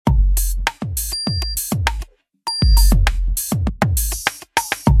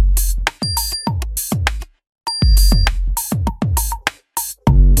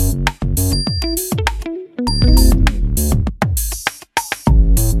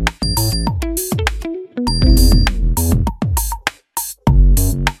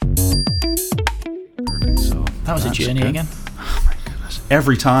journey again. Oh my goodness!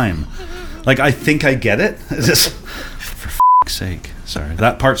 Every time, like I think I get it. Just for f***'s sake, sorry.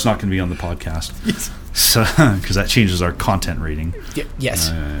 That part's not going to be on the podcast. Yes. So, because that changes our content rating.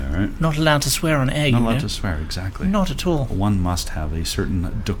 Yes. Right. Not allowed to swear on air. Not allowed to swear, exactly. Not at all. One must have a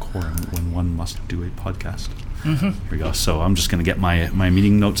certain decorum when one must do a podcast. Mm-hmm. Here we go. So I'm just going to get my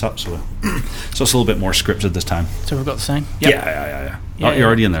meeting notes up. So it's a little bit more scripted this time. So we've got the same? Yep. Yeah. You're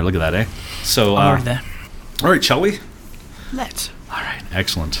already in there. Look at that, eh? So I'm already there. All right, shall we? Let's. All right,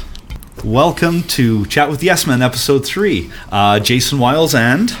 excellent. Welcome to Chat with Yes Men, episode 3. Jason Wiles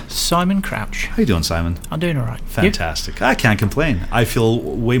and Simon Crouch. How you doing, Simon? I'm doing all right. Fantastic. You? I can't complain. I feel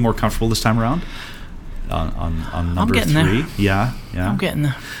way more comfortable this time around. On number 3. There. Yeah. I'm getting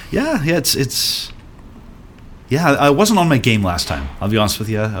there. Yeah. It's. Yeah, I wasn't on my game last time. I'll be honest with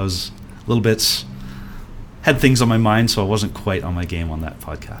you. I was a little bit had things on my mind, so I wasn't quite on my game on that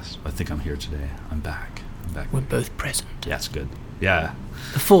podcast. I think I'm here today. I'm back. We're both present. Yeah, it's good. Yeah.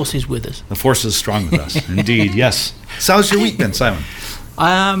 The force is with us. The force is strong with us. Indeed, yes. So how's your week been, Simon?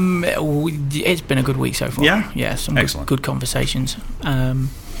 It's been a good week so far. Yeah? Some good conversations.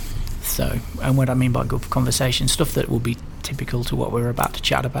 So, and what I mean by good conversation, stuff that will be typical to what we're about to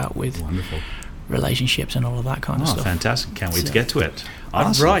chat about with wonderful relationships and all of that kind of stuff. Fantastic. Can't wait to get to it.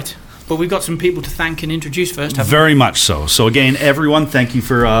 Awesome. Right. But we've got some people to thank and introduce first, haven't we? Very much so. So again, everyone, thank you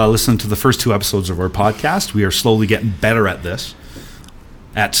for listening to the first 2 episodes of our podcast. We are slowly getting better at this,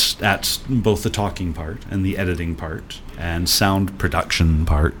 at both the talking part and the editing part and sound production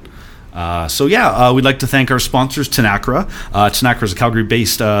part. We'd like to thank our sponsors, Tenacra. Tenacra is a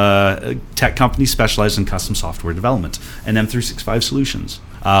Calgary-based tech company specialized in custom software development and M365 solutions.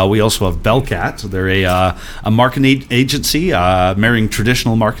 We also have Bellcat. They're a marketing agency marrying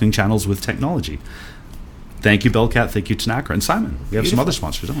traditional marketing channels with technology. Thank you, Bellcat. Thank you, Tenacra. And Simon, we have some other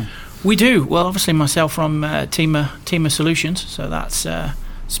sponsors, don't we? We do. Well, obviously myself from TEEMA Solutions. So that's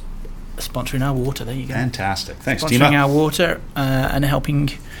sponsoring our water. There you go. Fantastic. Thanks, TEEMA. Sponsoring TEEMA. our water and helping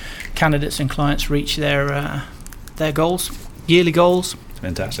candidates and clients reach their goals, yearly goals.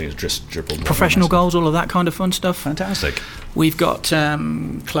 Fantastic. It's just dribbled. Professional goals, all of that kind of fun stuff. Fantastic. We've got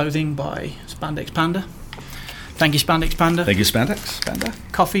clothing by Spandex Panda. Thank you, Spandex Panda. Thank you, Spandex Panda.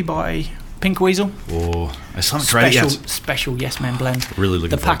 Coffee by Pink Weasel. Oh, I still haven't tried it yet. Special Yes Men blend. Really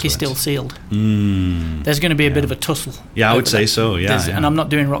looking The pack is still sealed. There's going to be a bit of a tussle. Yeah, I would say so. Yeah. And I'm not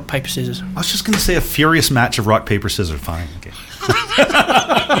doing rock, paper, scissors. I was just going to say a furious match of rock, paper, scissors. Fine. Okay.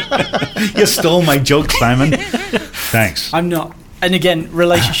 You stole my joke, Simon. Thanks. I'm not. And again,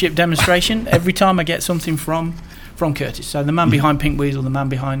 relationship demonstration. Every time I get something from Curtis. So the man behind Pink Weasel, the man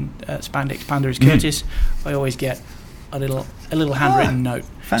behind Spandex Panda is Curtis. I always get a little handwritten note.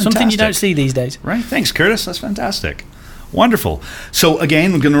 Fantastic. Something you don't see these days. Right. Thanks, Curtis. That's fantastic. Wonderful. So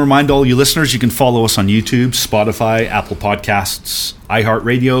again, I'm going to remind all you listeners, you can follow us on YouTube, Spotify, Apple Podcasts,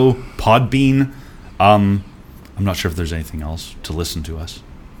 iHeartRadio, Podbean. I'm not sure if there's anything else to listen to us.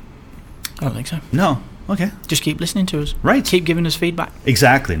 I don't think so. No. Okay. Just keep listening to us. Right. Keep giving us feedback.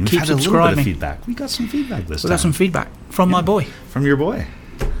 Exactly. And we've keep had a little bit of feedback. We got some feedback this time. We got some feedback from my boy. From your boy.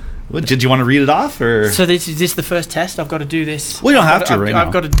 Well, did you want to read it off, or? So this is the first test. I've got to do this. We don't have to right now.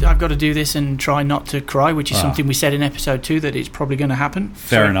 I've got to do this and try not to cry, which is something we said in episode 2 that it's probably going to happen.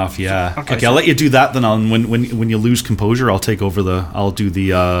 Fair enough. Yeah. Okay. I'll let you do that. Then when you lose composure, I'll take over I'll do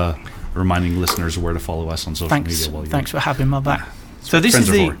the reminding listeners where to follow us on social media. Thanks for having my back. So this is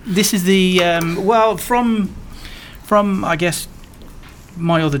the from I guess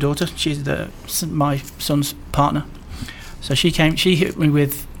my other daughter. She's my son's partner. So she hit me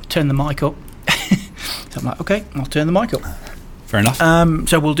with turn the mic up. So I'm like, okay, I'll turn the mic up. Fair enough.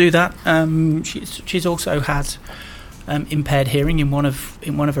 So we'll do that. She's also has impaired hearing in one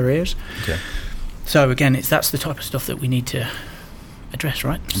of her ears. Okay. So again, that's the type of stuff that we need to address,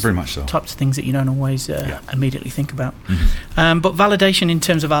 right? Very much so. Types of things that you don't always immediately think about. Mm-hmm. But validation in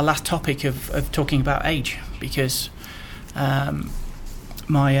terms of our last topic of talking about age, because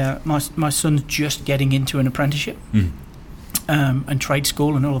my son's just getting into an apprenticeship. And trade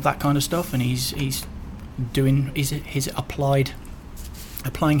school and all of that kind of stuff, and he's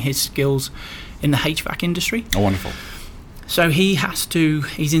applying his skills in the HVAC industry. Oh, wonderful. So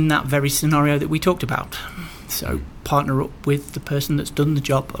he's in that very scenario that we talked about. So partner up with the person that's done the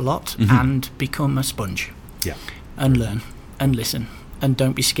job a lot and become a sponge. Yeah. And learn and listen and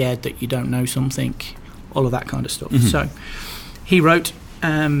don't be scared that you don't know something, all of that kind of stuff. So he wrote,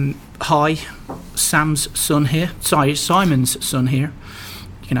 hi, Simon's son here. You're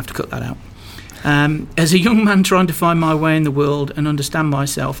going to have to cut that out. As a young man trying to find my way in the world and understand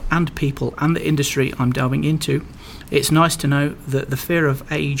myself and people and the industry I'm delving into, it's nice to know that the fear of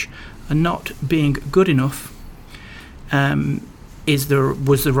age and not being good enough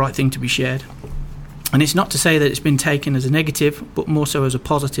was the right thing to be shared. And it's not to say that it's been taken as a negative, but more so as a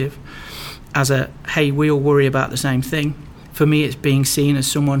positive, as a, hey, we all worry about the same thing. For me, it's being seen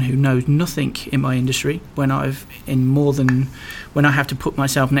as someone who knows nothing in my industry when I have to put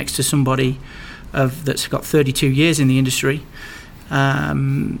myself next to somebody that's got 32 years in the industry,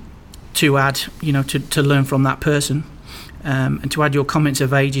 to add, to learn from that person, and to add your comments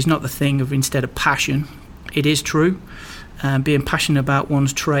of age is not the thing of instead of passion. It is true. Being passionate about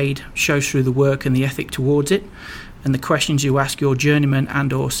one's trade shows through the work and the ethic towards it, and the questions you ask your journeyman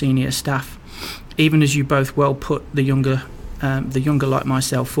and or senior staff, even as you both well put the younger like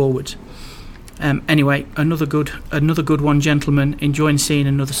myself forward. Anyway, another good one, gentlemen. Enjoying seeing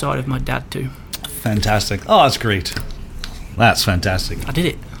another side of my dad too. Fantastic. Oh, that's great. That's fantastic. I did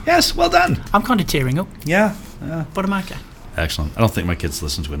it. Yes, well done. I'm kind of tearing up. Yeah. But I'm okay. Excellent. I don't think my kids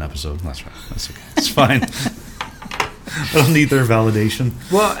listen to an episode. That's right. That's okay. It's fine. I don't need their validation.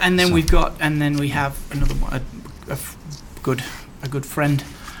 Well, and then we have another one, a good friend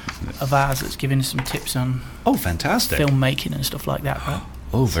of ours that's giving us some tips on fantastic filmmaking and stuff like that, right?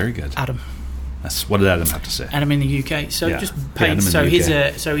 Oh, very good. Adam. What did Adam have to say? Adam in the UK. So just paint. So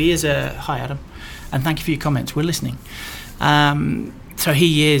he is a hi Adam, and thank you for your comments. We're listening. So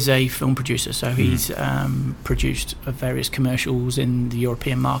he is a film producer. So he's produced various commercials in the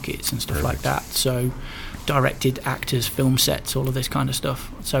European markets and stuff like that. So directed actors, film sets, all of this kind of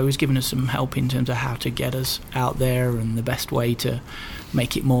stuff. So he's given us some help in terms of how to get us out there and the best way to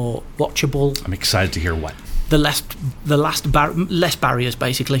make it more watchable. I'm excited to hear what. Less barriers,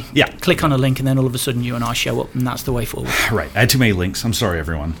 basically. Yeah. Click on a link and then all of a sudden you and I show up, and that's the way forward. Right. I had too many links. I'm sorry,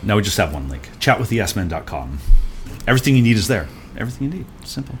 everyone. Now we just have one link. Chatwiththeyesmen.com. Everything you need is there. Everything you need.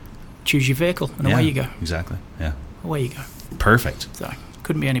 Simple. Choose your vehicle and away you go. Exactly. Yeah. Away you go. Perfect. So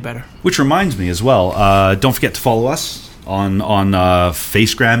couldn't be any better. Which reminds me as well, don't forget to follow us on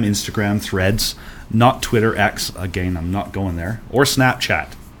Facegram, Instagram, Threads, not Twitter, X. Again, I'm not going there. Or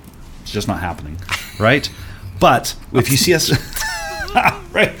Snapchat. It's just not happening. Right? But if you see us,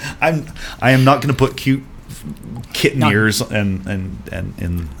 right? I am not going to put cute kitten ears and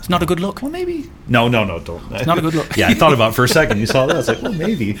it's not a good look. Well, maybe. No, don't. It's not a good look. Yeah, I thought about it for a second. You saw that. I was like, well,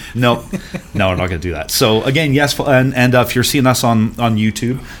 maybe. No, I'm not going to do that. So again, yes, and if you're seeing us on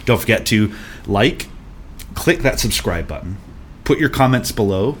YouTube, don't forget to click that subscribe button, put your comments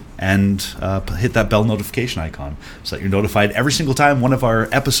below, and hit that bell notification icon so that you're notified every single time one of our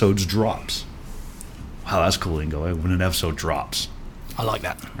episodes drops. Wow, that's cool, Ingo. When an episode drops. I like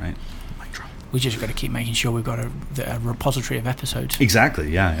that. Right. We just got to keep making sure we've got a repository of episodes.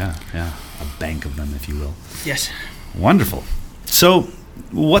 Exactly. Yeah. A bank of them, if you will. Yes. Wonderful. So,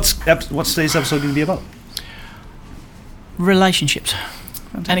 what's today's episode going to be about? Relationships.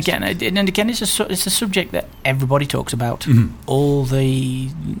 Fantastic. And again, it's a subject that everybody talks about. Mm-hmm. All the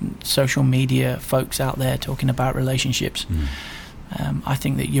social media folks out there talking about relationships. Mm-hmm. I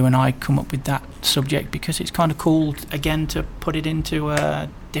think that you and I come up with that subject because it's kind of cool, again, to put it into a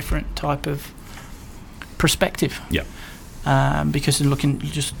different type of perspective. Yeah. Because looking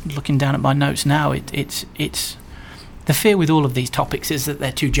down at my notes now, it's the fear with all of these topics is that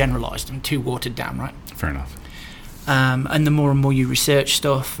they're too generalised and too watered down, right? Fair enough. And the more and more you research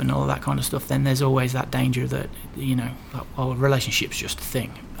stuff and all that kind of stuff, then there's always that danger that, a relationship's just a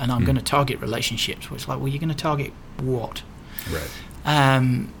thing, and I'm going to target relationships. Well, it's like, well, you're going to target what? Right.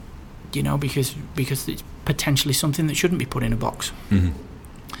 Because it's potentially something that shouldn't be put in a box. Mm-hmm.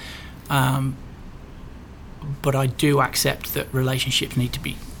 But I do accept that relationships need to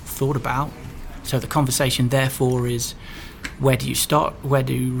be thought about. So the conversation, therefore, is where do you start? Where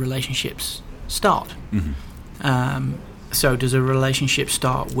do relationships start? Mm-hmm. So does a relationship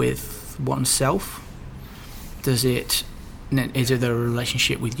start with oneself? Is it a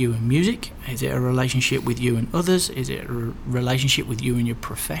relationship with you and music? Is it a relationship with you and others? Is it a relationship with you and your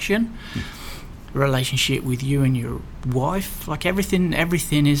profession? A relationship with you and your wife? Like everything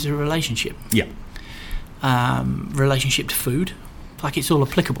is a relationship. Yeah. Relationship to food. Like it's all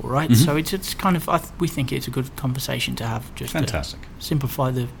applicable, right? Mm-hmm. So it's kind of, we think it's a good conversation to have, just fantastic. To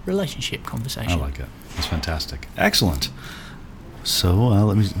simplify the relationship conversation. I like it. That's fantastic. Excellent. So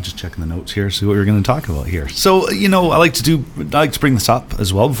let me just check in the notes here, see what we're going to talk about here. So I like to bring this up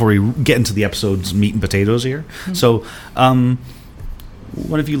as well before we get into the episode's meat and potatoes here. Mm-hmm. So,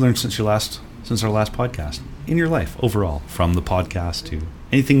 what have you learned since our last podcast in your life overall, from the podcast to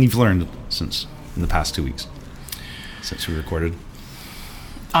anything you've learned since in the past 2 weeks since we recorded?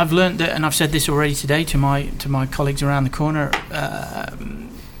 I've learned that, and I've said this already today to my colleagues around the corner. I'm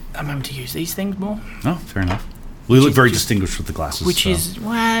having to use these things more. Oh, fair enough. Well, you look very distinguished with the glasses. Which is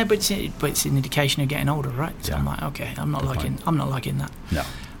but it's an indication of getting older, right? So I'm like, okay, I'm not liking that. No.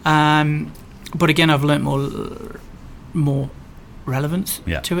 But again, I've learnt more relevance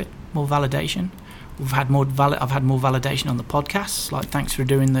Yeah. to it, more validation. I've had more validation on the podcasts. Like, thanks for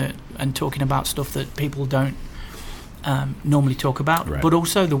doing and talking about stuff that people don't normally talk about. Right. But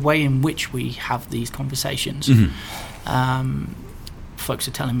also the way in which we have these conversations. Mm-hmm. Folks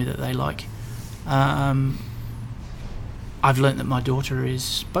are telling me that they like. I've learnt that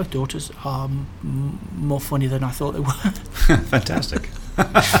both daughters are more funny than I thought they were. Fantastic.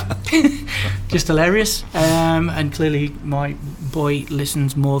 Just hilarious. And clearly my boy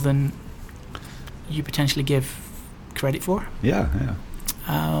listens more than you potentially give credit for. Yeah.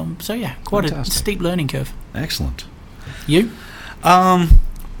 So yeah, quite Fantastic. a steep learning curve. Excellent. You? I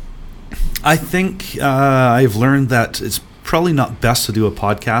think I've learned that it's probably not best to do a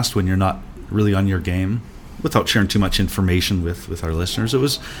podcast when you're not really on your game, without sharing too much information with our listeners.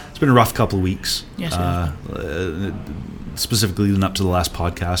 It's been a rough couple of weeks. Yes, specifically leading up to the last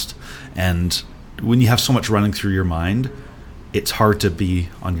podcast. And when you have so much running through your mind, it's hard to be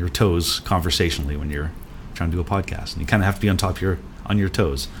on your toes conversationally when you're trying to do a podcast. And you kind of have to be on your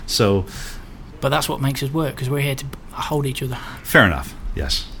toes. So, but that's what makes us work, because we're here to hold each other. Fair enough.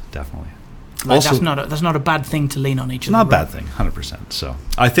 Yes, definitely. Like, Also, that's not a bad thing to lean on each other. Not a bad thing, 100%. So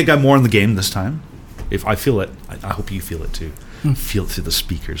I think I'm more in the game this time. If I feel it, I hope you feel it too. Feel it through the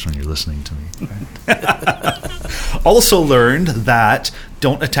speakers when you're listening to me. Right? Also learned that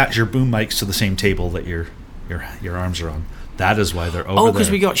don't attach your boom mics to the same table that your arms are on. That is why they're over there. Oh,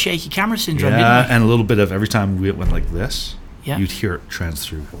 because we got shaky camera syndrome, yeah, didn't we? and a little bit of every time we went like this, Yeah. you'd hear it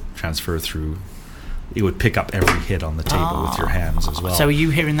transfer through. It would pick up every hit on the table with your hands as well. So are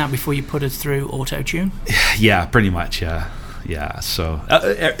you hearing that before you put it through auto-tune? Yeah, pretty much, yeah. So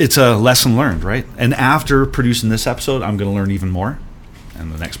it's a lesson learned, right? And after producing this episode, I'm going to learn even more,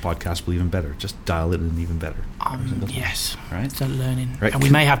 and the next podcast will be even better. Just dial it in even better. Yes, right. It's a learning, right. And we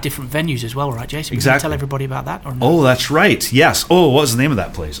may have different venues as well, right, Jason? Exactly. Can you tell everybody about that, or not? Oh, that's right. Yes. Oh, what was the name of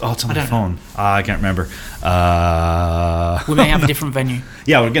that place? Oh, it's on my phone. I can't remember. We may have a different venue.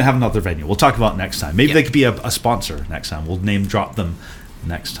 Yeah, we're going to have another venue. We'll talk about it next time. Maybe they could be a sponsor next time. We'll name drop them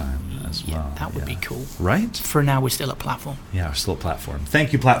next time as well. That would be cool. Right? For now, we're still at Platform. Yeah, we're still at Platform.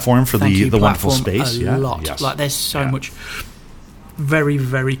 Thank you, Platform, for the wonderful space. A lot. Yes. Like, there's so much very,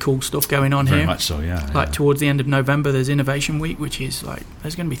 very cool stuff going on here. Very much so, yeah. Like, towards the end of November, there's Innovation Week, which is like,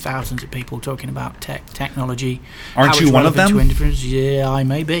 there's going to be thousands of people talking about technology. Aren't you one of them? Yeah, I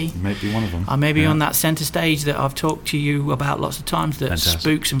may be. You might be one of them. I may be on that centre stage that I've talked to you about lots of times that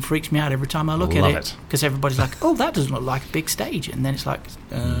spooks and freaks me out every time I look at it. Because everybody's like, oh, that doesn't look like a big stage. And then it's like,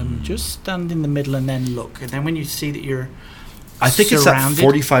 just stand in the middle and then look. And then when you see that you're I think surrounded.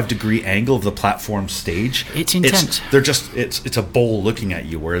 It's that 45-degree angle of the platform stage. It's intense. It's a bowl looking at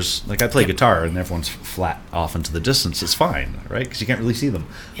you, whereas like I play guitar and everyone's flat off into the distance. It's fine, right? Because you can't really see them.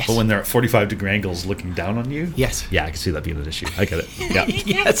 Yes. But when they're at 45-degree angles looking down on you, yes, yeah, I can see that being an issue. I get it. Yeah,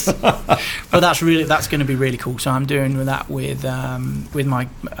 yes. But that's going to be really cool. So I'm doing that with my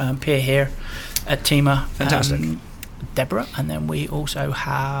peer here at TEEMA, fantastic, Deborah, and then we also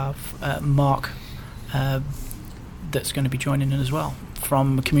have Mark. That's going to be joining in as well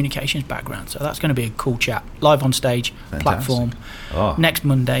from a communications background. So that's going to be a cool chat. Live on stage, Platform. Next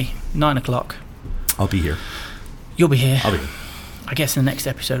Monday, 9:00. I'll be here. You'll be here. I'll be here. I guess in the next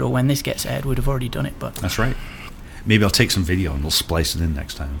episode, or when this gets aired, we'd have already done it. But that's right. Maybe I'll take some video and we'll splice it in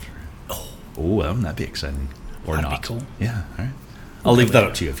next time. Wouldn't that be exciting? Or that'd not? Be cool. Yeah, all right. I'll leave that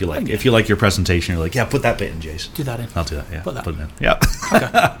up to you if you like. If you like your presentation, you're like, yeah, put that bit in, Jason. Do that in. I'll do that, yeah. Put it in. Yeah.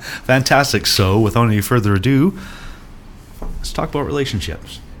 Okay. Fantastic. So, without any further ado, let's talk about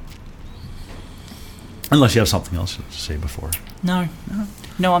relationships. Unless you have something else to say before. No,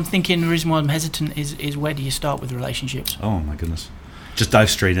 I'm thinking the reason why I'm hesitant is where do you start with relationships? Oh, my goodness. Just dive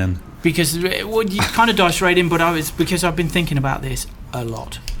straight in. Because, well, you kind of dive straight in, but because I've been thinking about this a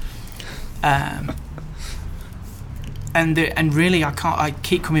lot. And really, I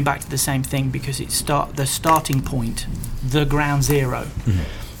keep coming back to the same thing because the starting point, the ground zero,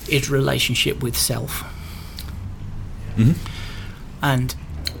 is relationship with self. Mm-hmm. And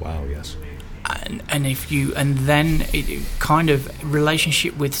wow, yes. And then it kind of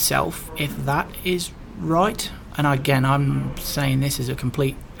relationship with self, if that is right. And again, I'm saying this as a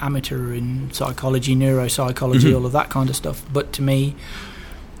complete amateur in psychology, neuropsychology, all of that kind of stuff. But to me,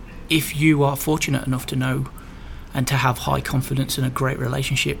 if you are fortunate enough to know and to have high confidence and a great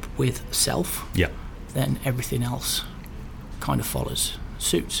relationship with self, then everything else kind of follows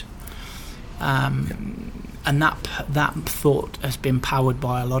suits. And that thought has been powered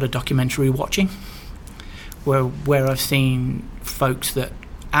by a lot of documentary watching, where I've seen folks that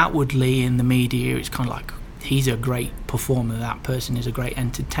outwardly in the media, it's kind of like, he's a great performer, that person is a great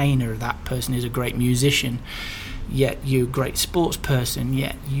entertainer, that person is a great musician, yet you're a great sports person,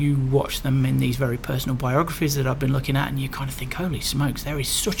 yet you watch them in these very personal biographies that I've been looking at, and you kind of think, holy smokes, there is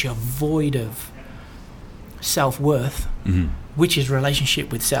such a void of self-worth, which is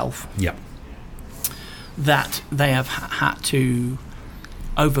relationship with self, that they have had to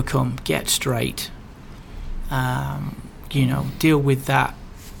overcome, get straight, deal with that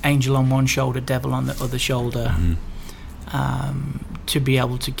angel on one shoulder, devil on the other shoulder, to be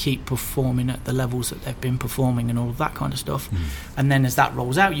able to keep performing at the levels that they've been performing and all of that kind of stuff. And then as that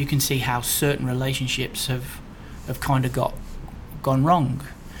rolls out, you can see how certain relationships have kind of gone wrong.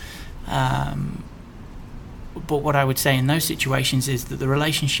 But what I would say in those situations is that the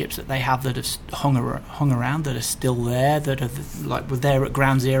relationships that they have that have hung around, that are still there, that are were there at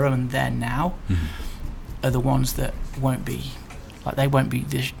ground zero and there now, are the ones that won't be, they won't be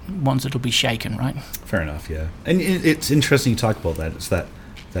the ones that'll be shaken, right? Fair enough, yeah. And it's interesting you talk about that. It's that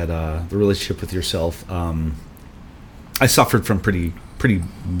the relationship with yourself. I suffered from pretty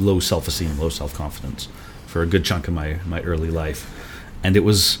low self-esteem, low self-confidence for a good chunk of my early life, and it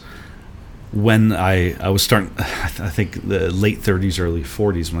was when I was starting, I think the late 30s, early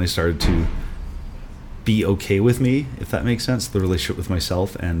 40s, when I started to be okay with me, if that makes sense, the relationship with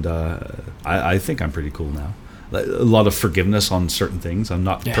myself, and I think I'm pretty cool now. A lot of forgiveness on certain things. I'm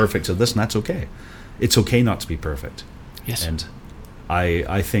not perfect at this, and that's okay. It's okay not to be perfect. Yes. And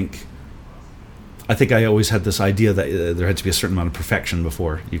I think I always had this idea that there had to be a certain amount of perfection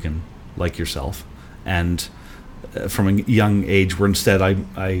before you can like yourself, and from a young age, where instead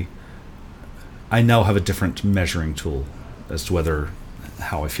I now have a different measuring tool as to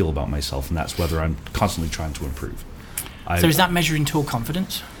how I feel about myself, and that's whether I'm constantly trying to improve. So is that measuring tool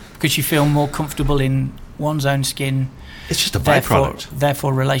confidence? Because you feel more comfortable in one's own skin. It's just a byproduct.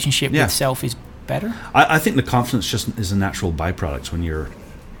 Therefore relationship with self is better? I think the confidence just is a natural byproduct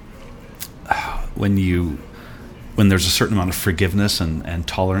when there's a certain amount of forgiveness and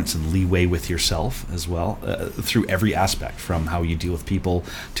tolerance and leeway with yourself as well, through every aspect, from how you deal with people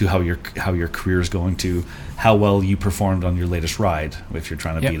to how your career is going, to how well you performed on your latest ride, if you're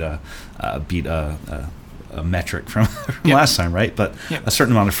trying to beat a metric from last time, right? But a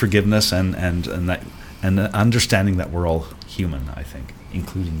certain amount of forgiveness and understanding that we're all human, I think,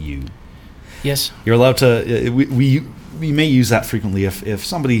 including you. Yes. You're allowed to. We may use that frequently. If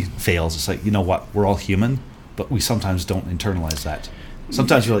somebody fails, it's like, you know what, we're all human. But we sometimes don't internalize that.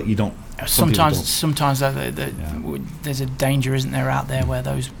 Sometimes you're like, you don't. Sometimes there's a danger, isn't there, out there, where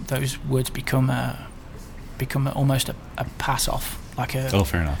those words become almost a pass off, like a. Oh,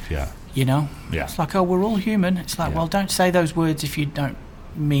 fair enough. Yeah. Yeah. It's like, oh, we're all human. It's like, well, don't say those words if you don't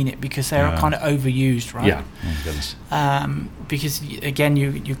mean it, because they're kind of overused, right? Yeah. Oh, my goodness. Because again,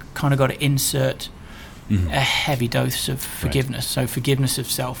 you kind of got to insert a heavy dose of forgiveness. Right. So forgiveness of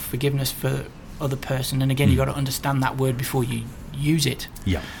self, forgiveness for other person, and again, you got to understand that word before you use it.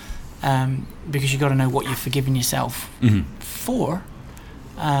 Yeah. Because you got to know what you're forgiving yourself for,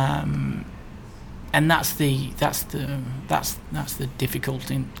 and that's the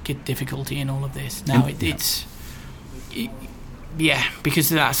difficulty in all of this. Now because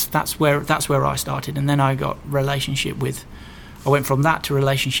that's where I started, and then I got I went from that to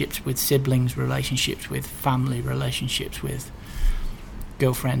relationships with siblings, relationships with family, relationships with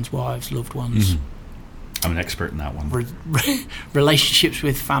girlfriends, wives, loved ones. I'm an expert in that one. Relationships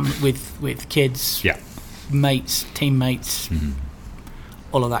with family, with kids, mates, teammates,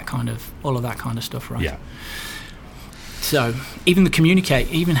 all of that kind of stuff, right? Yeah. So even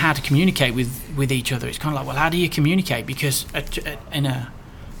how to communicate with each other, it's kind of like, well, how do you communicate? Because in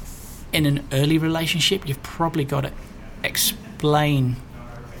an early relationship, you've probably got to explain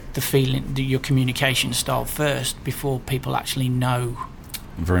the feeling, your communication style first, before people actually know.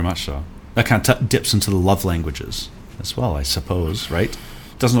 Very much so. That kind of dips into the love languages as well, I suppose, right?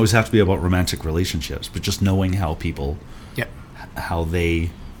 It doesn't always have to be about romantic relationships, but just knowing how people, how they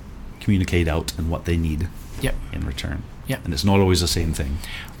communicate out and what they need in return. And it's not always the same thing.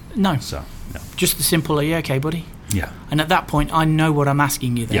 No. So, no. Just the simple, are you okay, buddy? Yeah. And at that point, I know what I'm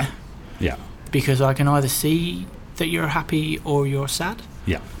asking you there. Yeah. Because I can either see that you're happy or you're sad.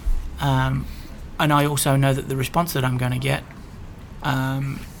 Yeah. And I also know that the response that I'm going to get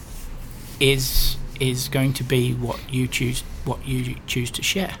is going to be what you choose to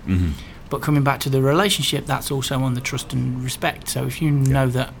share. But coming back to the relationship, that's also on the trust and respect. So if you know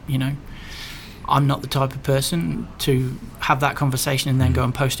that, I'm not the type of person to have that conversation and then go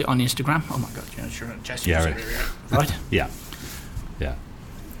and post it on Instagram. Oh my God, sure, Jesse, right? Yeah.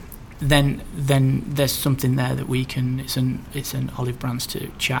 then there's something there that we can. It's an olive branch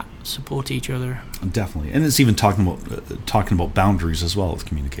to chat, support each other. Definitely, and it's even talking about boundaries as well with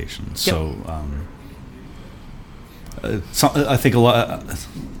communication. Yep. So, I think a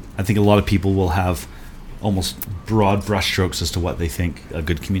lot of people will have almost broad brushstrokes as to what they think a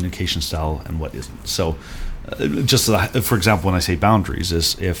good communication style and what isn't. So, just for example, when I say boundaries,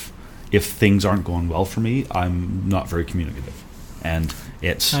 is if things aren't going well for me, I'm not very communicative, and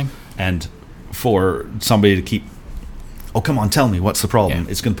and for somebody to keep, oh, come on, tell me what's the problem.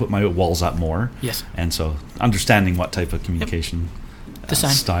 Yeah. It's going to put my walls up more. Yes. And so understanding what type of communication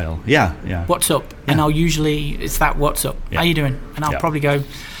style. Yeah. What's up? Yeah. And I'll usually, it's that what's up. Yeah. How you doing? And I'll probably go,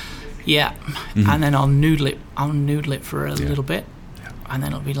 yeah. Mm-hmm. And then I'll noodle it for a little bit. Yeah. And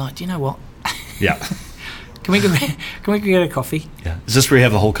then it'll be like, do you know what? Yeah. Can we get a coffee? Yeah. Is this where you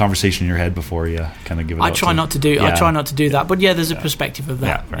have the whole conversation in your head before you kind of give it? I try not to do that, but there's a perspective of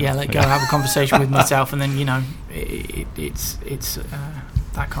that. Go have a conversation with myself, and then it's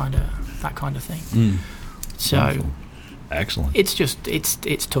that kind of thing. Mm. So wonderful. Excellent. It's just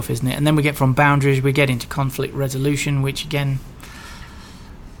it's tough, isn't it? And then we get from boundaries, we get into conflict resolution, which again,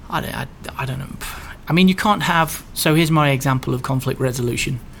 I don't know. I mean, you can't have. So here's my example of conflict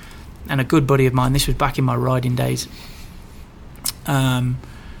resolution. And a good buddy of mine, this was back in my riding days,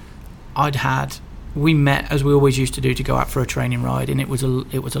 we met, as we always used to do, to go out for a training ride, and it was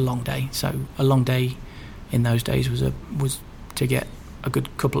a long day. So a long day in those days was to get a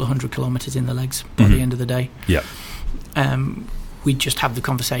good couple of 100 kilometres in the legs by the end of the day. Yeah. We'd just have the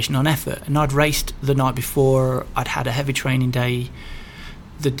conversation on effort. And I'd raced the night before, I'd had a heavy training day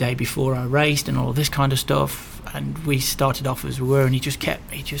the day before I raced and all of this kind of stuff. And we started off as we were, and he just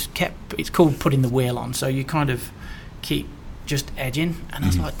kept. It's called putting the wheel on. So you kind of keep just edging, and I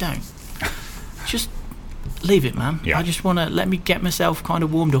was like, "Don't, just leave it, man. Yeah. I just want to let me get myself kind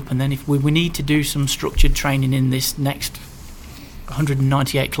of warmed up, and then if we need to do some structured training in this next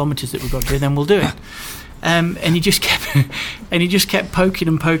 198 kilometres that we've got to do, then we'll do it." And he just kept poking,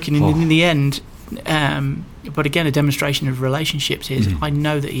 and in the end. But again, a demonstration of relationships is I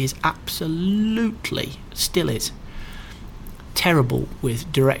know that he is absolutely, still is, terrible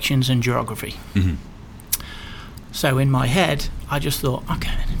with directions and geography. Mm-hmm. So in my head, I just thought,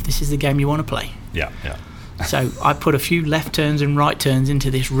 okay, this is the game you want to play. Yeah. So I put a few left turns and right turns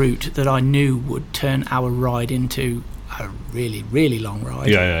into this route that I knew would turn our ride into a really, really long ride.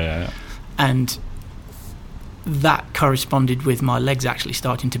 Yeah. And that corresponded with my legs actually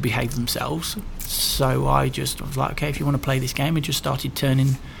starting to behave themselves. So I was like, okay, if you want to play this game, and just started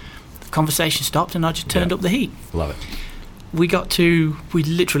turning. The conversation stopped, and I just turned up the heat. Love it. We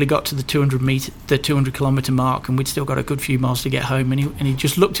literally got to the 200 kilometre mark, and we'd still got a good few miles to get home. And he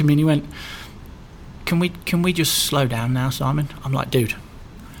just looked at me and he went, "Can we just slow down now, Simon?" I'm like, dude,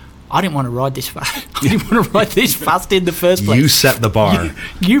 I didn't want to ride this fast. I didn't want to ride this fast in the first place. You set the bar.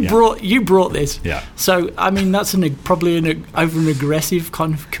 You brought this. Yeah. So I mean, that's probably over an aggressive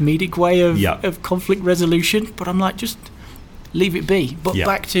kind of comedic way of conflict resolution. But I'm like, just leave it be. But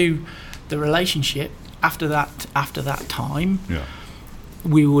back to the relationship. After that time,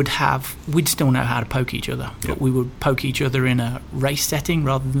 we'd still know how to poke each other, but we would poke each other in a race setting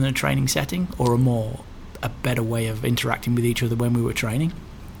rather than a training setting, or a better way of interacting with each other when we were training.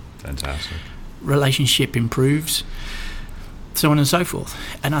 Fantastic. Relationship improves, so on and so forth.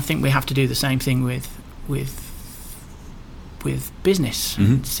 And I think we have to do the same thing with business,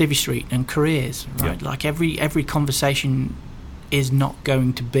 Civvy Street, and careers. Right, like every conversation is not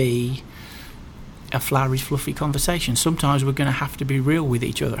going to be a flowery, fluffy conversation. Sometimes we're going to have to be real with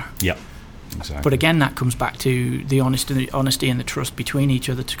each other. Yeah, exactly. But again, that comes back to the honesty and the trust between each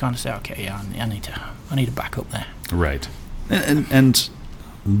other to kind of say, okay, I need to back up there. Right, and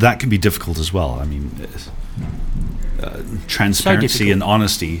that can be difficult as well. I mean, transparency and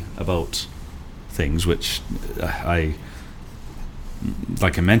honesty about things, which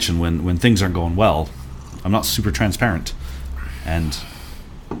like I mentioned, when things aren't going well, I'm not super transparent,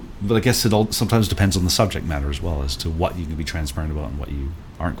 but I guess it all sometimes depends on the subject matter as well as to what you can be transparent about and what you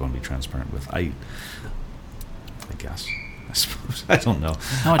aren't going to be transparent with. I suppose I don't know.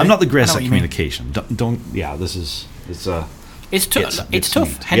 No, I'm not the greatest at communication. It's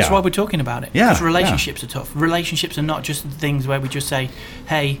tough. Hence why we're talking about it. Yeah, because relationships are tough. Relationships are not just things where we just say,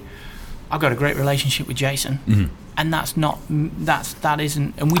 "Hey, I've got a great relationship with Jason," and that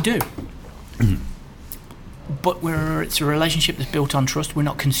isn't, and we do. Mm-hmm. But it's a relationship that's built on trust. We're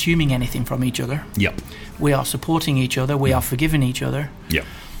not consuming anything from each other. Yep. We are supporting each other. We are forgiving each other. Yep.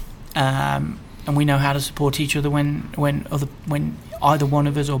 And we know how to support each other when either one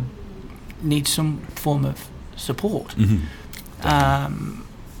of us needs some form of support. Mm-hmm.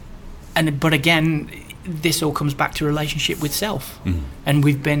 but again, this all comes back to relationship with self. Mhm. And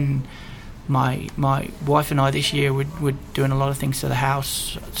we've been, my wife and I this year, we're doing a lot of things to the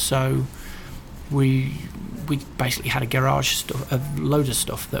house. So we basically had a garage loads of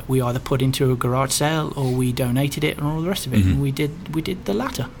stuff that we either put into a garage sale or we donated it and all the rest of it. Mhm. And we did the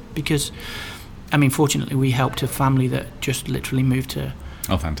latter because, I mean, fortunately we helped a family that just literally moved to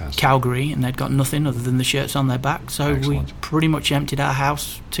Fantastic. Calgary, and they'd got nothing other than the shirts on their back. So Excellent. we pretty much emptied our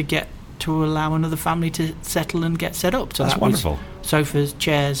house to allow another family to settle and get set up. So That's that wonderful. was sofas,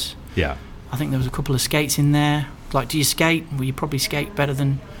 chairs. Yeah. I think there was a couple of skates in there. Like, do you skate? Well, you probably skate better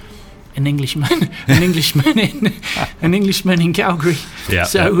than an Englishman, an Englishman in Calgary. Yeah.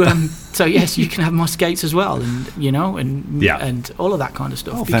 So yes, you can have my skates as well, and Yeah. and all of that kind of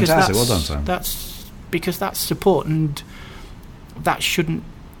stuff. Oh, fantastic. Well done, Sam. That's because that's support, and that shouldn't.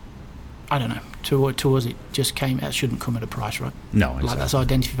 I don't know. To us, it just came. That shouldn't come at a price, right? No, exactly. Like, that's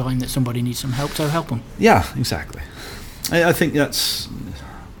identifying that somebody needs some help, so help them. Yeah, exactly. I think that's.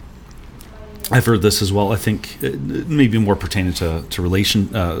 I've heard this as well. I think it may be more pertaining to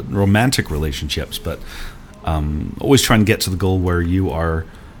romantic relationships, but always trying to get to the goal where you are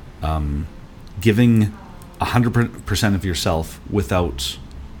giving 100% of yourself without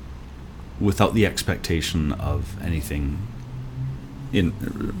the expectation of anything in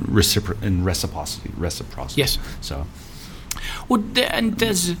reciprocity. Yes. So. Well, and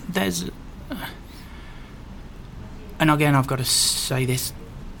there's, and again, I've got to say this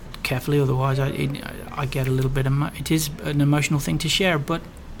carefully, otherwise I get a little bit it is an emotional thing to share, but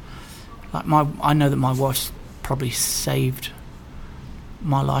like I know that my wife's probably saved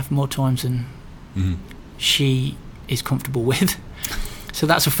my life more times than Mm-hmm. she is comfortable with. So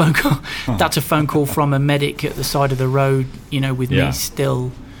that's a phone call. Oh. That's a phone call from a medic at the side of the road, with me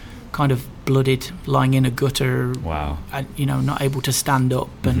still kind of blooded, lying in a gutter. Wow. And, not able to stand up,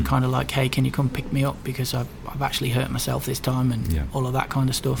 and Mm-hmm. kind of like, hey, can you come pick me up because I've actually hurt myself this time, and all of that kind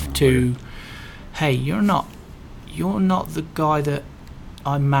of stuff. Hey, you're not the guy that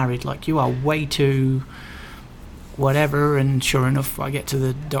I married. Like, you are way too whatever. And sure enough, I get to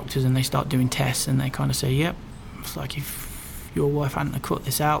the doctors and they start doing tests, and they kind of say, yep, it's like, if your wife hadn't have cut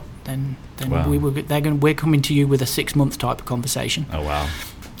this out, then wow. we're coming to you with a 6-month type of conversation. Oh wow.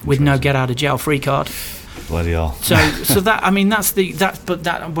 With no get out of jail free card. Bloody hell. So that, I mean,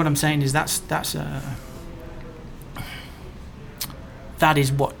 what I'm saying is that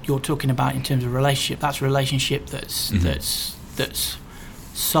is what you're talking about in terms of relationship. That's a relationship that's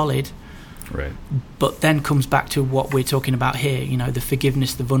solid. Right. But then comes back to what we're talking about here, the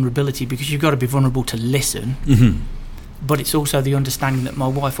forgiveness, the vulnerability, because you've got to be vulnerable to listen. Mm-hmm. But it's also the understanding that my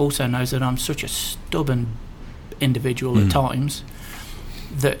wife also knows that I'm such a stubborn individual at times,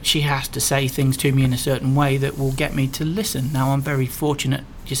 that she has to say things to me in a certain way that will get me to listen. Now, I'm very fortunate,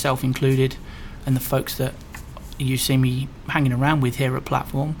 yourself included, and the folks that you see me hanging around with here at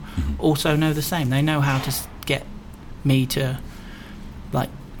Platform also know the same. They know how to get me to, like,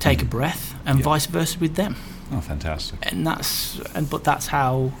 take a breath, and vice versa with them. Oh, fantastic. And that's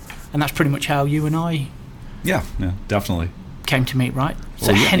pretty much how you and I Yeah, definitely came to meet, right? So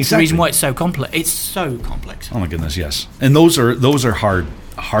well, hence exactly. the reason why it's so complex. It's so complex. Oh my goodness, yes. And those are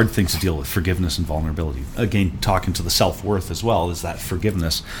hard things to deal with, forgiveness and vulnerability. Again, talking to the self-worth as well, is that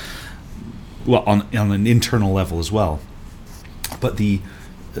forgiveness, well, on an internal level as well. But the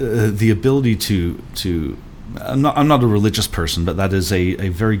ability to I'm not a religious person, but that is a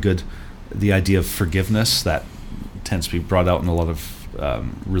very good, the idea of forgiveness that tends to be brought out in a lot of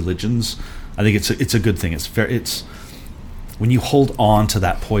religions. I think it's a good thing. It's when you hold on to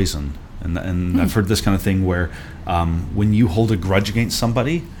that poison, and I've heard this kind of thing where when you hold a grudge against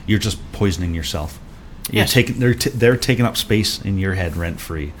somebody, you're just poisoning yourself. Yes. They're taking up space in your head rent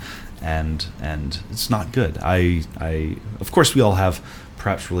free, and it's not good. I of course we all have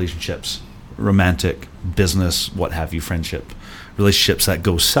perhaps relationships, romantic, business, what have you, friendship, relationships that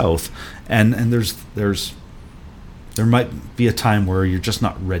go south, and there might be a time where you're just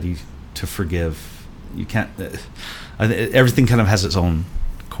not ready to forgive. You can't. Everything kind of has its own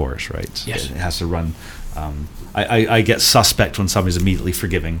course, right? Yes. It has to run. I get suspect when somebody's immediately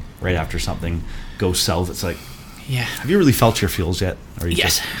forgiving right after something goes south. It's like, yeah. Have you really felt your feels yet? Or you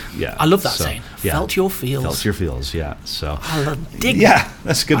Yes. Yeah. I love that saying. Yeah. Felt your feels. Felt your feels. Yeah. So. I dig that. Yeah,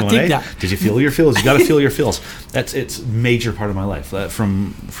 that's a good I one. dig Eh? that. Did you feel your feels? You got to feel your feels. It's a major part of my life.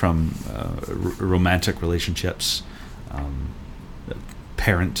 From romantic relationships,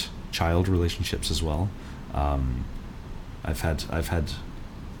 parent-child relationships as well. I've had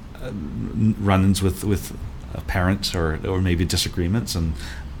run-ins with a parent or maybe disagreements, and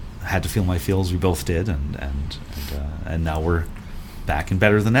had to feel my feels. We both did, and now we're back and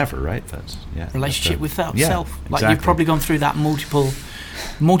better than ever, right? That's relationship with self. Like exactly. you've probably gone through that multiple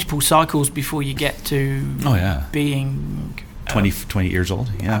cycles before you get to being 20 years old.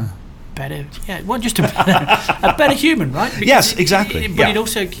 Yeah. Better, well, just a better human, right? Because yes, exactly. But it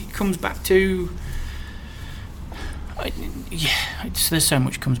also comes back to, there's so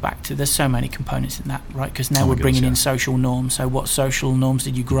much comes back to. There's so many components in that, right? Because now we're bringing in social norms. So, what social norms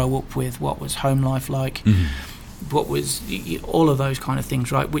did you grow up with? What was home life like? Mm-hmm. What was all of those kind of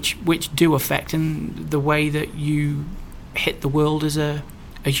things, right? Which do affect in the way that you hit the world as a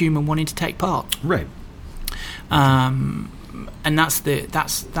human wanting to take part, right? And that's the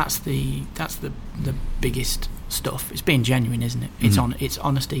biggest stuff. It's being genuine, isn't it? It's it's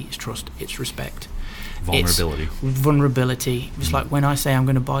honesty, it's trust, it's respect, vulnerability. It's vulnerability. It's like when I say I'm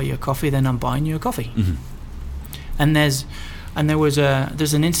going to buy you a coffee, then I'm buying you a coffee. Mm-hmm. And there's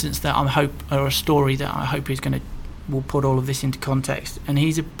an instance that or a story that I hope will put all of this into context. And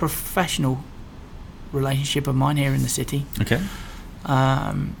he's a professional relationship of mine here in the city. Okay.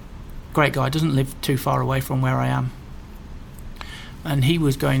 Great guy. Doesn't live too far away from where I am. And he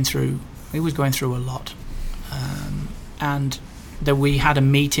was going through a lot, and that we had a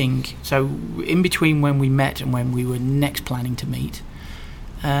meeting. So in between when we met and when we were next planning to meet,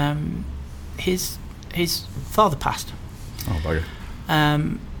 his father passed. Oh, bugger.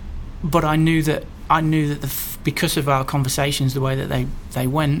 But I knew that because of our conversations, the way that they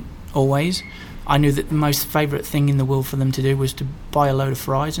went always, I knew that the most favourite thing in the world for them to do was to buy a load of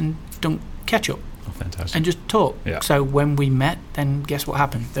fries and dunk ketchup. Oh, fantastic. And just talk. Yeah. So when we met, then guess what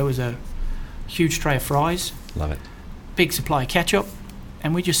happened? There was a huge tray of fries. Love it. Big supply of ketchup.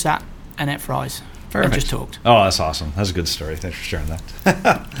 And we just sat and ate fries. Perfect. And just talked. Oh, that's awesome. That's a good story. Thanks for sharing that.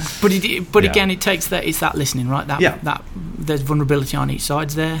 But again, it takes that. It's that listening, right? That there's vulnerability on each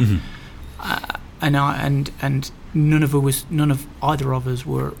side there. Mm-hmm. And none of either of us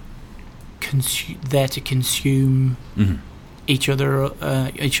were there to consume each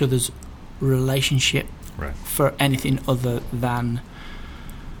other's relationship for anything other than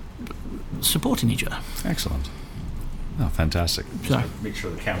supporting each other. Excellent. Oh, fantastic. So, make sure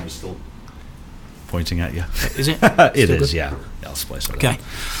the camera's still pointing at you. Is it? It is, yeah. I'll splice it. Okay.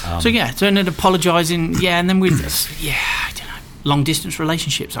 So then apologising, and then with I don't know, long distance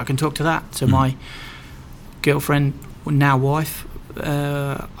relationships. I can talk to that. So my girlfriend, now wife,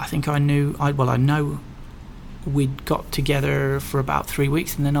 I know we'd got together for about 3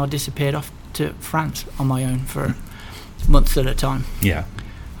 weeks, and then I disappeared off to France on my own for months at a time. Yeah.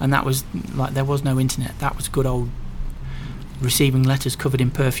 And that was like, there was no internet. That was good old receiving letters covered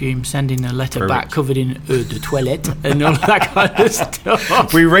in perfume, sending a letter back covered in eau de toilette and all that kind of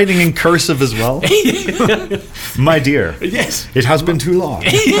stuff. Were you writing in cursive as well? My dear. Yes. It has been too long.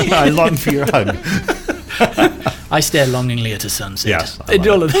 I long for your hug. I stare longingly at a sunset. Yes,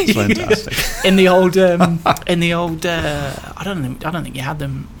 all of it's fantastic. In the old, I don't think you had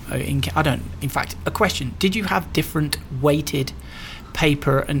them. In fact, a question: did you have different weighted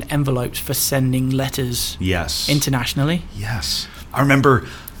paper and envelopes for sending letters? Yes. Internationally. Yes, I remember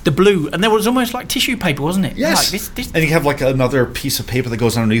the blue, and there was almost like tissue paper, wasn't it? Yes. Like this. And you have like another piece of paper that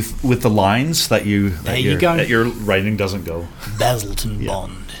goes underneath with the lines that your writing doesn't go. Basildon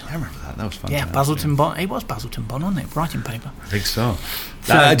Bond. I remember that. That was fun. Yeah, Basildon Bond. It was Basildon Bond, wasn't it? Writing paper. I think so.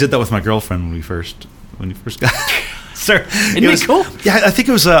 I did that with my girlfriend when we first got. Sorry, Isn't it cool? Yeah, I think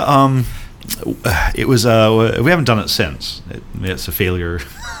it was we haven't done it since. It's a failure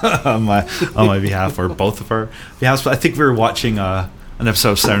on my behalf, or both of our behalves. But I think we were watching an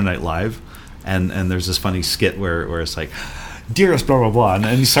episode of Saturday Night Live, and there's this funny skit where it's like, dearest blah blah blah,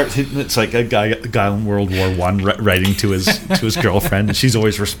 and he starts hitting. It's like a guy in World War I writing to his girlfriend, and she's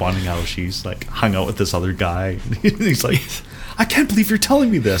always responding how she's like hung out with this other guy. And he's like, I can't believe you're telling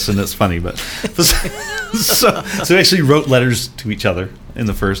me this, and it's funny, but so we actually wrote letters to each other in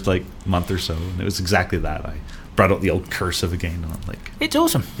the first like month or so, and it was exactly that. I brought out the old cursive again, and I'm like, it's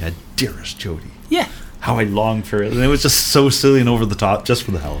awesome. Yeah, dearest Jody. Yeah. How I longed for it, and it was just so silly and over the top, just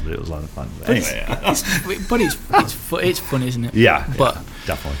for the hell of it. It was a lot of fun. But anyway, it's fun, isn't it? Yeah, but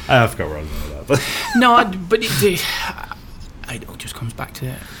definitely. I forgot where I was going with that, but no, it all just comes back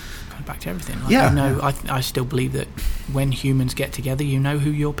to everything. Like, I still believe that when humans get together, you know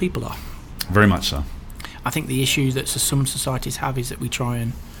who your people are. Very much so. I think the issue that some societies have is that we try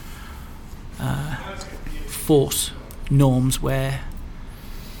and force norms where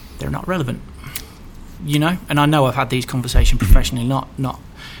they're not relevant. You know, and I know I've had these conversations professionally, not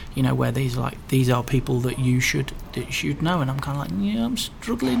where these are people that you should know, and I'm kind of like, yeah, I'm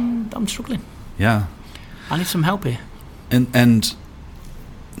struggling. Yeah, I need some help here. And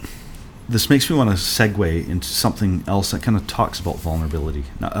this makes me want to segue into something else that kind of talks about vulnerability.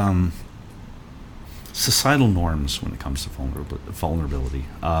 Societal norms when it comes to vulnerability.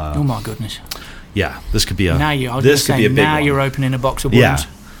 Oh my goodness! Yeah, this could be a now you're opening a box of worms. Yeah,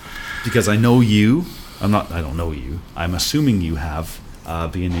 because I know you. I don't know you. I'm assuming you have,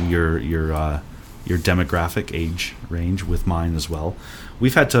 being in your demographic age range with mine as well.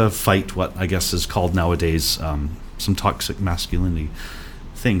 We've had to fight what I guess is called nowadays some toxic masculinity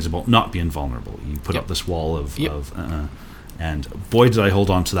things about not being vulnerable. You put up this wall of and boy did I hold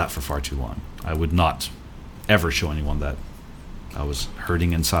on to that for far too long. I would not ever show anyone that I was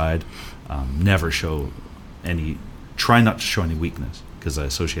hurting inside. Try not to show any weakness, because I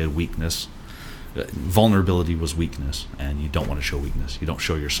associated weakness. Vulnerability was weakness, and you don't want to show weakness. You don't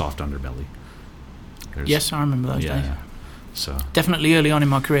show your soft underbelly. Yes, I remember those days. Yeah. So definitely early on in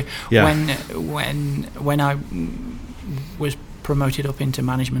my career, when I was promoted up into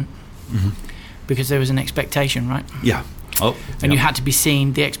management, because there was an expectation, right? Yeah. Oh. And you had to be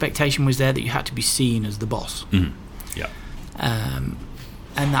seen. The expectation was there that you had to be seen as the boss. Mm-hmm. Yeah.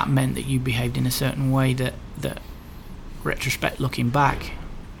 And that meant that you behaved in a certain way that retrospect, looking back,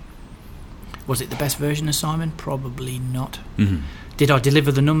 was it the best version of Simon? Probably not. Mm-hmm. Did I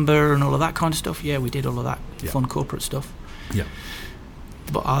deliver the number and all of that kind of stuff? Yeah, we did all of that fun corporate stuff. Yeah.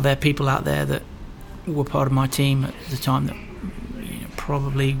 But are there people out there that were part of my team at the time that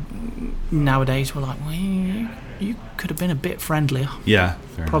probably nowadays were like, well, you could have been a bit friendlier? Yeah,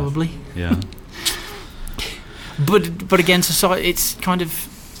 probably. Enough. Yeah. But again, society, it's kind of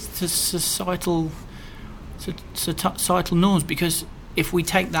societal norms, because if we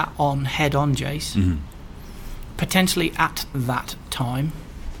take that on head on, Jace, potentially at that time,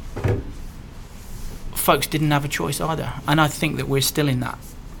 folks didn't have a choice either. And I think that we're still in that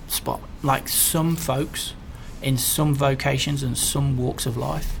spot. Like some folks in some vocations and some walks of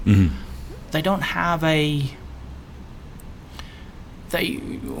life, they don't have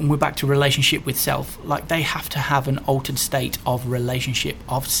and we're back to relationship with self, like they have to have an altered state of relationship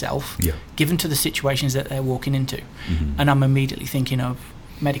of self given to the situations that they're walking into. And I'm immediately thinking of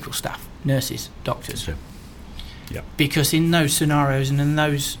medical staff, nurses, doctors. Yeah. Because in those scenarios and in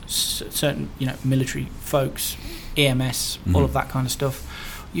those certain, military folks, EMS, all of that kind of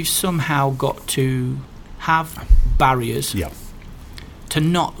stuff, you've somehow got to have barriers to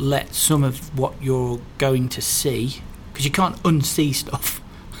not let some of what you're going to see, because you can't unsee stuff.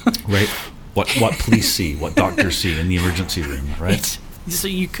 Right. What police see, what doctors see in the emergency room, right? So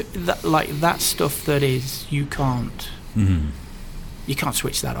that stuff that is, you can't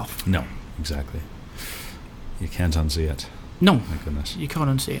switch that off. No, exactly. You can't unsee it. No, my goodness, you can't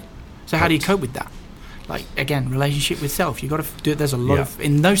unsee it. So how do you cope with that? Like again, relationship with self. You got to do. There's a lot of,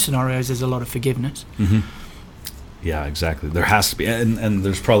 in those scenarios. There's a lot of forgiveness. Yeah, exactly. There has to be, and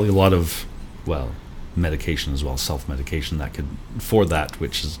there's probably a lot of medication as well, self-medication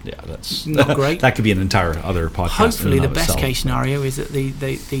which is that's not great. That could be an entire other podcast. Hopefully the best case scenario is that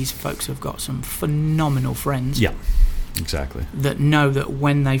these folks have got some phenomenal friends. Yeah, exactly. That know that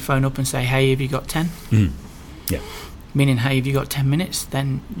when they phone up and say, hey, have you got 10? Yeah. Meaning, hey, have you got 10 minutes?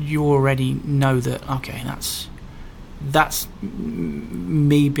 Then you already know that, okay, that's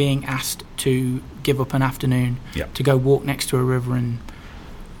me being asked to give up an afternoon to go walk next to a river and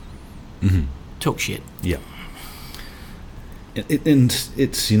talk shit. Yeah. And it's,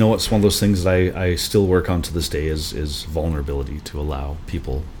 it's one of those things that I still work on to this day is vulnerability, to allow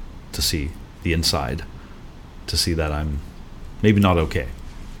people to see the inside, to see that I'm maybe not okay.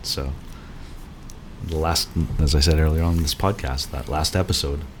 So the last, as I said earlier on in this podcast, that last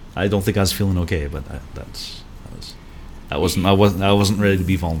episode, I don't think I was feeling okay, but I wasn't ready to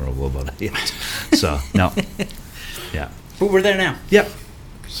be vulnerable about it yet. So no. Yeah. But we're there now. Yep.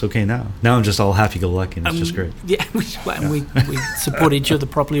 It's okay now. Now I'm just all happy-go-lucky, and it's just great. Yeah, we support each other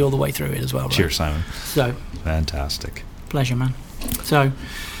properly all the way through it as well. Right? Cheers, Simon. So fantastic. Pleasure, man. So,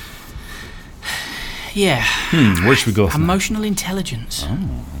 yeah. Where should we go? Emotional intelligence. Oh, okay.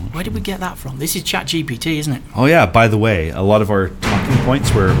 Where did we get that from? This is ChatGPT, isn't it? Oh yeah. By the way, a lot of our talking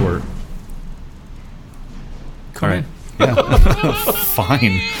points were. Come in. Yeah.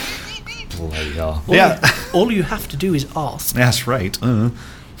 Fine. Bloody hell. All you have to do is ask. That's right.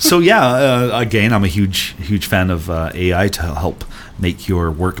 So again, I'm a huge fan of AI to help make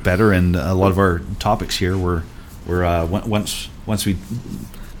your work better, and a lot of our topics here were once we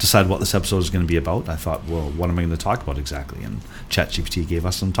decide what this episode is going to be about, I thought, well, what am I going to talk about exactly? And ChatGPT gave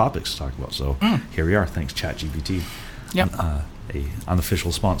us some topics to talk about. So here we are. Thanks, ChatGPT. Yep. A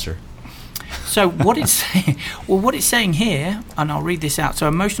unofficial sponsor. So what it's saying, what it's saying here, and I'll read this out. So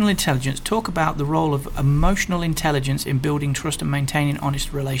emotional intelligence, talk about the role of emotional intelligence in building trust and maintaining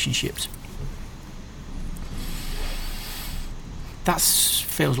honest relationships. That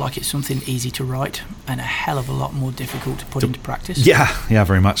feels like it's something easy to write and a hell of a lot more difficult to put into practice. Yeah,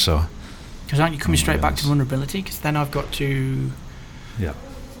 very much so. Because aren't you coming straight back to vulnerability? Because then I've got to... Yeah.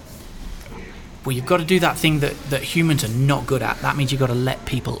 Well, you've got to do that thing that humans are not good at. That means you've got to let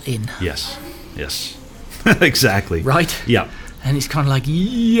people in. Yes. Exactly. Right? Yeah. And it's kind of like,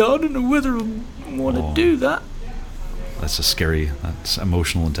 yeah, I don't know whether I want to do that. That's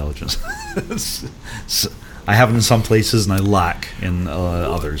emotional intelligence. I have it in some places and I lack in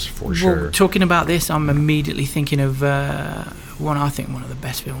others, for sure. Well, talking about this, I'm immediately thinking of one of the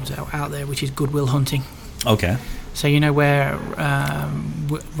best films out there, which is Good Will Hunting. Okay. So you know where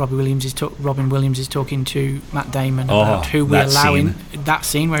Robin Williams is talking to Matt Damon about who we allow in. That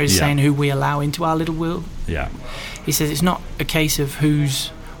scene where he's saying who we allow into our little world. Yeah. He says it's not a case of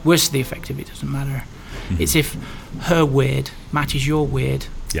who's worse to the effect of it, doesn't matter. Mm-hmm. It's if her weird matches your weird.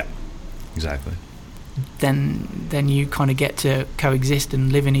 Yeah, exactly. Then you kind of get to coexist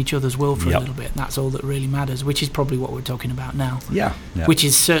and live in each other's world for a little bit. And that's all that really matters, which is probably what we're talking about now. Yeah. Which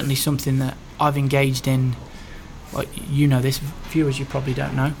is certainly something that I've engaged in. Well, you know this, viewers, you probably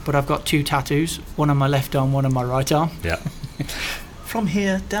don't know, but I've got 2 tattoos, one on my left arm, one on my right arm. Yeah. From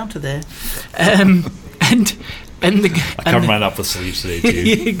here down to there. And I covered mine up with sleeves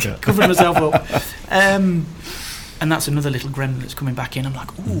today too. Covering myself up. And that's another little gremlin that's coming back in. I'm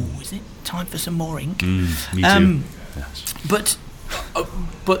like, ooh, is it time for some more ink? Me too. Yes. But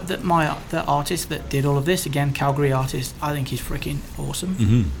the artist that did all of this, again, Calgary artist, I think he's freaking awesome.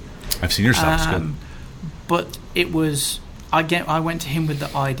 Mm-hmm. I've seen your stuff. It's good. But it was, I went to him with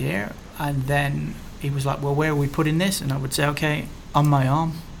the idea, and then he was like, well, where are we putting this? And I would say, okay, on my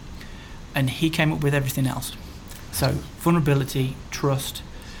arm. And he came up with everything else. So vulnerability, trust,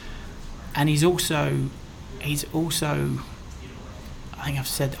 and he's also I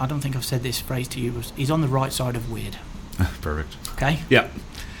don't think I've said this phrase to you, but he's on the right side of weird. Perfect. Okay? Yeah.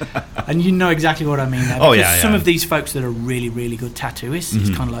 And you know exactly what I mean there. Oh, yeah. Some of these folks that are really, really good tattooists, it's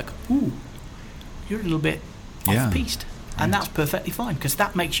kind of like, ooh, you're a little bit off-piste. And that's perfectly fine, because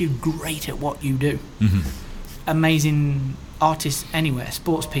that makes you great at what you do. Mm-hmm. Amazing artists anywhere,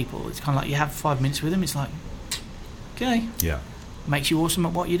 sports people, it's kind of like you have 5 minutes with them, it's like, okay. Yeah. Makes you awesome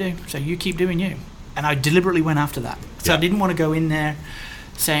at what you do, so you keep doing you. And I deliberately went after that. So I didn't want to go in there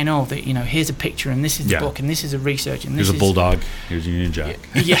saying, here's a picture and this is the book and this is a research and this here's a bulldog, here's a Union Jack.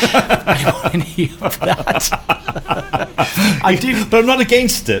 Yeah, I don't want any of that. I do, but I'm not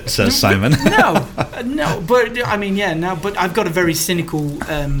against it, says Simon. No, but I mean, but I've got a very cynical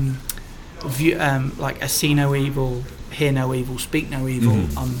view, like a see no evil, hear no evil, speak no evil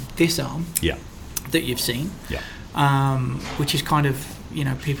on this arm. Yeah, that you've seen. Yeah, which is kind of.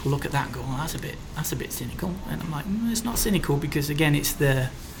 People look at that and go, "Oh, that's a bit cynical," and I'm like, it's not cynical, because again, it's the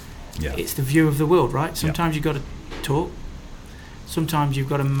view of the world, right? Sometimes you've got to talk. Sometimes you've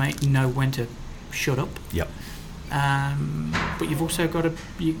got to know when to shut up. Yep. But you've also got to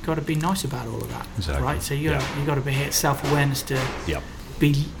be nice about all of that, right? So you got to be self-awareness to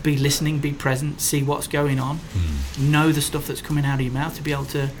be listening, be present, see what's going on, know the stuff that's coming out of your mouth, to be able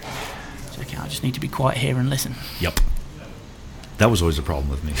to say, okay, I just need to be quiet here and listen. Yep. That was always a problem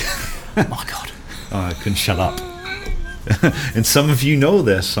with me. Oh my God. I couldn't shut up. And some of you know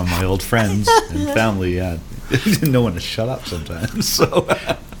this, some of my old friends and family, didn't know when to shut up sometimes. So,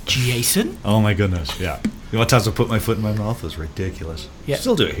 Jason? Oh my goodness, yeah. What times I put my foot in my mouth was ridiculous. Yeah.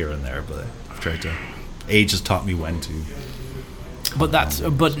 Still do it here and there, but I've tried to. Age has taught me when to.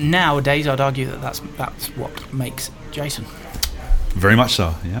 But nowadays, I'd argue that's what makes Jason. Very much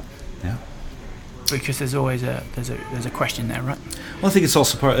so. Yeah. Yeah. Because there's always a question there, right? Well, I think it's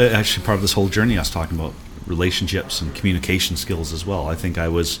also part of this whole journey I was talking about, relationships and communication skills as well. I think I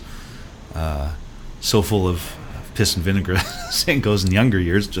was so full of piss and vinegar, saying goes, in younger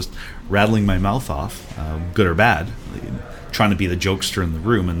years, just rattling my mouth off, good or bad, trying to be the jokester in the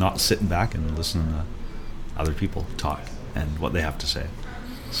room and not sitting back and listening to other people talk and what they have to say.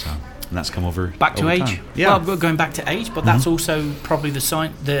 So. And that's come over to age. Time. Yeah. Well, going back to age, but that's also probably the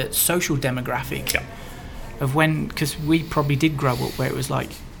social demographic of when, because we probably did grow up where it was like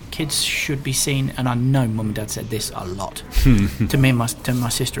kids should be seen, and I know Mum and Dad said this a lot to me and to my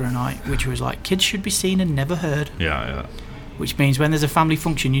sister and I, which was like, kids should be seen and never heard. Yeah, yeah. Which means when there's a family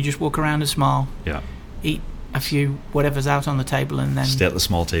function, you just walk around and smile. Yeah. Eat a few whatever's out on the table, and then stay at the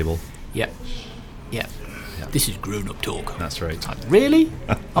small table. Yeah. Yeah. Yeah. this is grown-up talk. That's right. Like, really?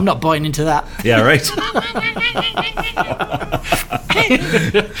 I'm not buying into that. Yeah, right.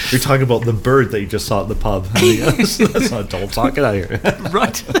 You're talking about the bird that you just saw at the pub. That's not adult talk. Get out of here.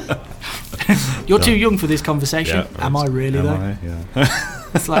 Right. You're too young for this conversation. Yeah, right. Am I really, Am though? I? Yeah.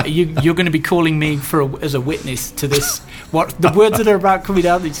 It's like you're going to be calling me as a witness to this. What the words that are about coming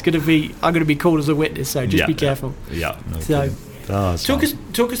out? I'm going to be called as a witness. So just be careful. Yeah. No So,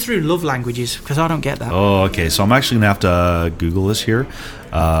 talk us through love languages, because I don't get that. Oh, okay. So I'm actually going to have to Google this here.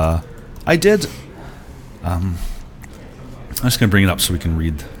 I did. I'm just going to bring it up so we can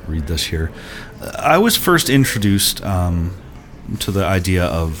read this here. I was first introduced to the idea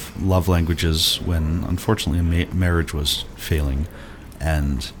of love languages when, unfortunately, a marriage was failing.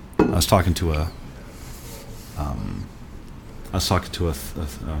 And I was talking to a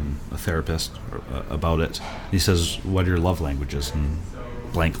therapist about it. He says, "What are your love languages?" And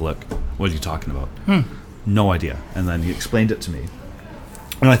blank look. What are you talking about? No idea. And then he explained it to me.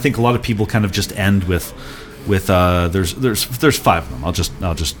 And I think a lot of people kind of just end with there's 5 of them. I'll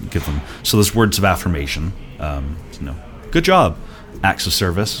just give them. So there's words of affirmation. Good job. Acts of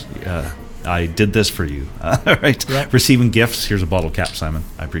service. I did this for you. Right. Yep. Receiving gifts. Here's a bottle cap, Simon.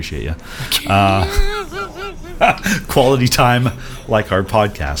 I appreciate you. Quality time, like our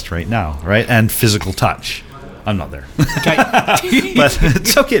podcast right now, right? And physical touch. I'm not there. Okay. But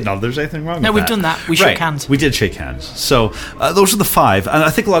it's okay. No, there's anything wrong with that. No, we've done that. We shook hands. We did shake hands. So those are the 5. And I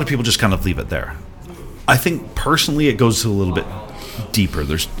think a lot of people just kind of leave it there. I think personally it goes a little bit deeper.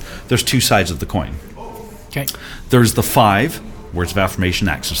 There's 2 sides of the coin. Okay. There's the 5. Words of affirmation,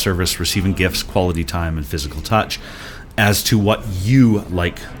 acts of service, receiving gifts, quality time, and physical touch, as to what you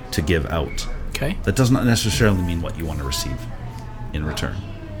like to give out. Okay. That does not necessarily mean what you want to receive in return.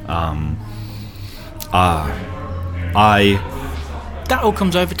 That all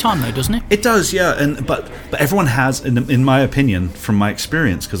comes over time, though, doesn't it? It does, yeah. But everyone has, in my opinion, from my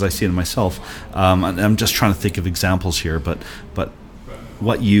experience, because I see it in myself. And I'm just trying to think of examples here, but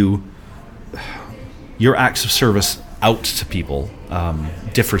what your acts of service out to people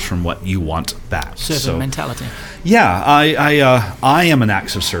differs from what you want back. Servant mentality. Yeah, I am an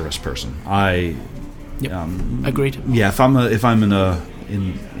acts of service person. Agreed. Yeah, if I'm in a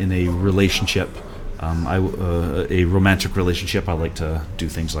relationship, a romantic relationship, I like to do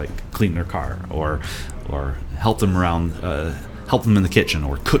things like clean their car or help them around, help them in the kitchen,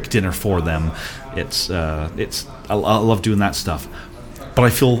 or cook dinner for them. I love doing that stuff. But I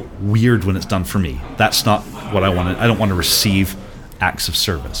feel weird when it's done for me. That's not what I want. I don't want to receive acts of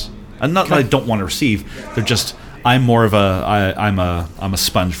service. And not that I don't want to receive. They're just, I'm more of I'm a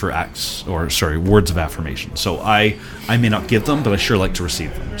sponge for words of affirmation. So I may not give them, but I sure like to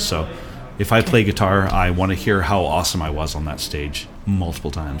receive them. So if I play guitar, I want to hear how awesome I was on that stage multiple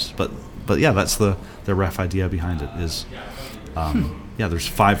times. But yeah, that's the rough idea behind it is, there's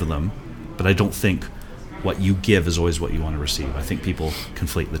 5 of them, but I don't think what you give is always what you want to receive. I think people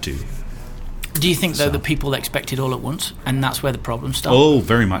conflate the 2. Do you think, though, that people expect it all at once, and that's where the problem starts? Oh,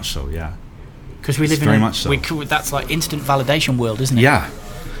 very much so, yeah. Because we live that's like instant validation world, isn't it? Yeah,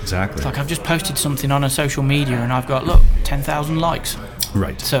 exactly. It's like I've just posted something on a social media, and I've got, look, 10,000 likes.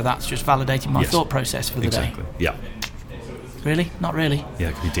 Right. So that's just validating my thought process for the day. Exactly, yeah. Really? Not really. Yeah,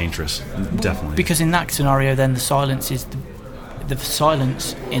 it can be dangerous, definitely. Because in that scenario, then the silence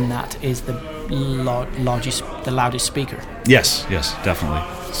silence in that is the loudest speaker. Yes, definitely.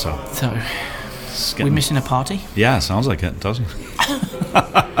 So we're missing a party. Yeah, sounds like it, doesn't it?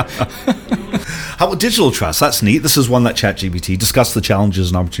 How about digital trust? That's neat. This is one that ChatGPT discussed the challenges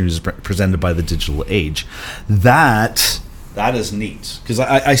and opportunities presented by the digital age. That is neat, because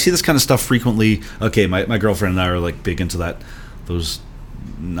I see this kind of stuff frequently. Okay, my girlfriend and I are like big into those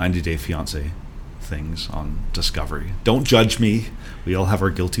 90-day fiance things on Discovery. Don't judge me. We all have our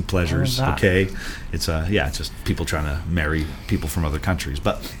guilty pleasures. Okay, it's just people trying to marry people from other countries,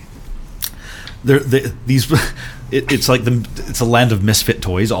 but it's like it's a land of misfit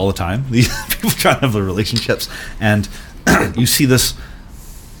toys all the time. These people trying to have the relationships, and you see this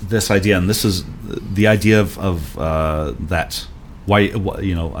idea, and this is the idea of that.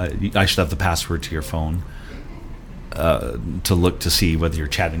 I should have the password to your phone to look to see whether you're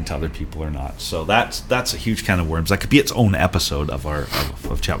chatting to other people or not. So that's a huge can of worms. That could be its own episode of our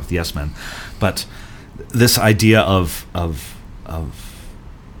Chat with the Yes Men. But this idea of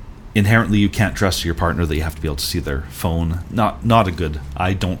inherently you can't trust your partner, that you have to be able to see their phone. Not a good.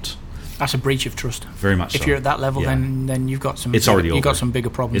 I don't. That's a breach of trust. Very much. If you're at that level, then you've got some. It's already over. You've got some bigger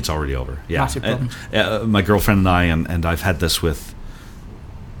problems. It's already over. Yeah, massive problems. My girlfriend and I, and I've had this with.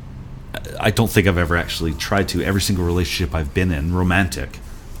 I don't think I've ever actually tried to. Every single relationship I've been in, romantic,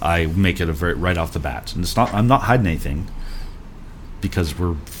 I make it right off the bat, and I'm not hiding anything because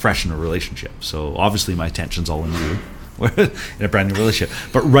we're fresh in a relationship. So obviously my attention's all on you. In a brand new relationship.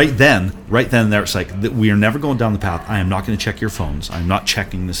 But right then there, it's like, we are never going down the path. I am not going to check your phones. I'm not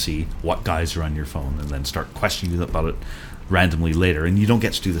checking to see what guys are on your phone and then start questioning you about it randomly later. And you don't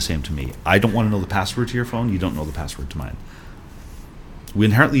get to do the same to me. I don't want to know the password to your phone. You don't know the password to mine. We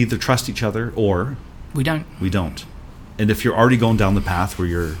inherently either trust each other or we don't. And if you're already going down the path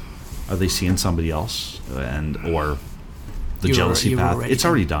where are they seeing somebody else or the jealousy path, it's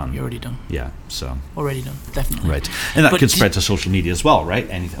already done. You're already done. Yeah, so. Already done, definitely. Right. And that could spread to social media as well, right?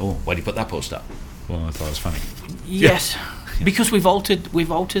 And why do you put that post up? Well, I thought it was funny. Yes, yeah. Because we've altered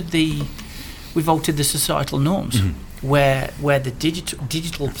the societal norms, where the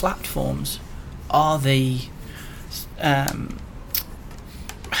digital platforms are the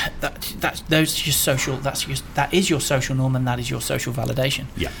that is your social norm, and that is your social validation.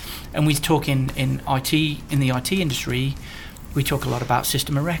 Yeah. And we talk in the IT industry, we talk a lot about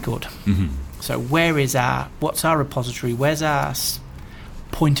system of record. So what's our repository? Where's our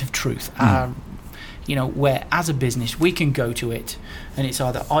point of truth? Where as a business we can go to it, and it's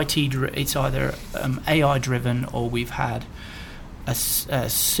either AI driven, or we've had a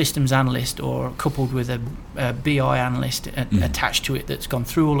systems analyst or coupled with a BI analyst attached to it that's gone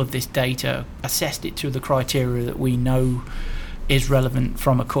through all of this data, assessed it to the criteria that we know is relevant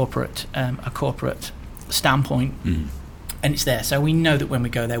from a corporate standpoint, and it's there. So we know that when we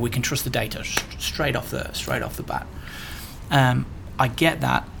go there, we can trust the data straight off the bat. I get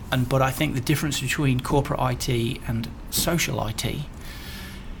that, but I think the difference between corporate IT and social IT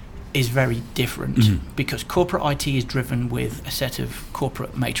is very different, because corporate IT is driven with a set of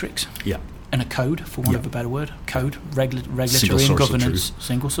corporate matrix, and a code, for want of a better word, regulatory and governance,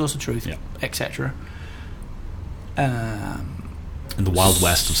 single source of truth, etc. In the wild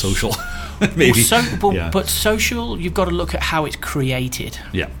west of social, maybe. But social, you've got to look at how it's created.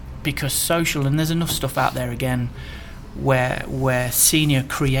 Yeah. Because social, and there's enough stuff out there again, where senior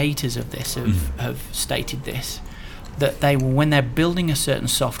creators of this have stated this, that they will, when they're building a certain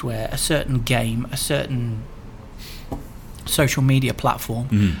software, a certain game, a certain social media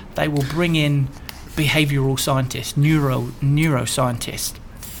platform, they will bring in behavioral scientists, neuroscientists,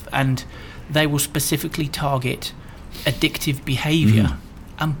 and they will specifically target addictive behavior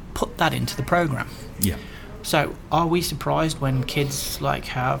and put that into the program. Yeah. So are we surprised when kids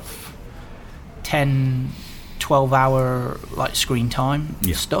have 10, 12 hour screen time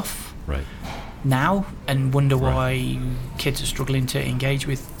stuff now, and wonder why kids are struggling to engage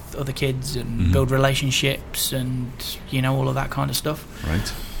with other kids and build relationships and all of that kind of stuff?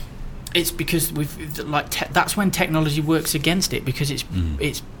 Right. It's because that's when technology works against it, because it's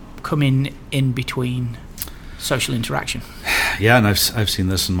coming in between social interaction. Yeah, and I've seen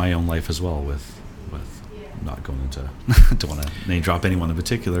this in my own life as well, with not going into don't want to name drop anyone in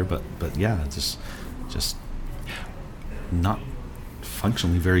particular, but yeah, just not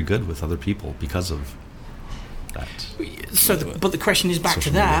functionally very good with other people because of that. So but the question is back to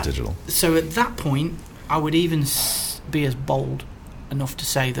that. Digital. So at that point, I would even be as bold enough to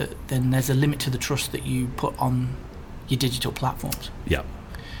say that then there's a limit to the trust that you put on your digital platforms. Yeah.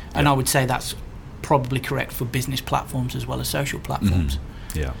 And I would say that's probably correct for business platforms as well as social platforms.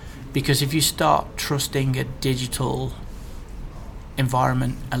 Yeah. Because if you start trusting a digital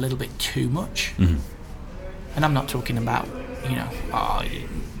environment a little bit too much, and I'm not talking about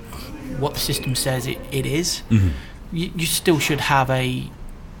what the system says it is, you still should have a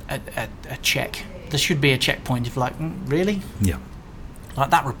check. There should be a checkpoint of really? Yeah. Like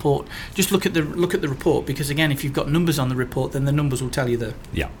that report. Just look at the report, because again, if you've got numbers on the report, then the numbers will tell you the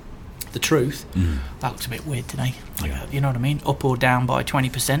truth. That looks a bit weird today. You know what I mean? Up or down by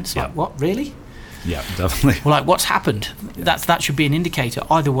 20%. It's what, really? Yeah, definitely. Well, what's happened? That should be an indicator.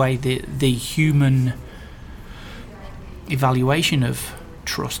 Either way, the human evaluation of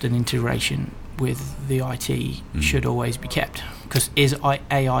trust and integration with the IT should always be kept. Because is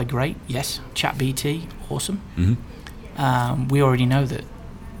AI great? Yes. ChatGPT, awesome. We already know that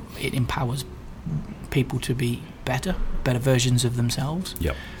it empowers people to be better versions of themselves.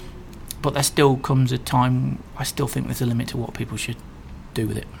 Yep. But there still comes a time, I still think there's a limit to what people should do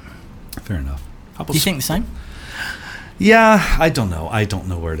with it. Fair enough. Do you think the same? Yeah, I don't know. I don't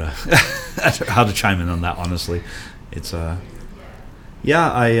know where to how to chime in on that, honestly. It's I've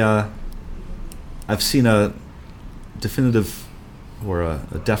seen a definitive or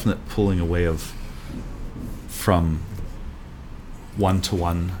a definite pulling away from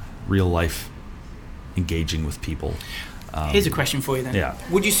one-to-one real life engaging with people. Here's a question for you then. Yeah.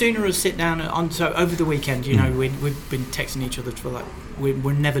 Would you sooner us sit down so over the weekend? You know, we've been texting each other for like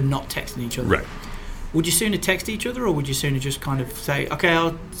we're never not texting each other. Right. Would you sooner text each other, or would you sooner just kind of say,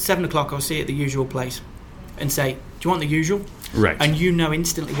 okay, 7 o'clock, I'll see you at the usual place, and say, do you want the usual? Right. And you know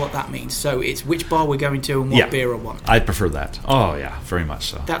instantly what that means. So it's which bar we're going to and what beer I want. I prefer that. Oh yeah, very much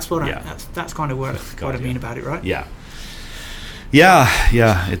so. That's what that's kind of what I mean about it, right? Yeah.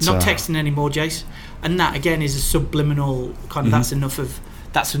 Yeah. It's not texting anymore, Jace. And that again is a subliminal kind of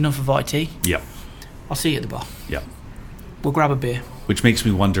that's enough of IT. Yep. I'll see you at the bar. Yep. We'll grab a beer. Which makes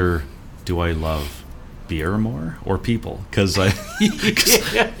me wonder, do I love beer more or people? Because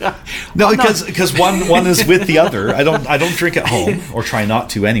because one is with the other. I don't drink at home or try not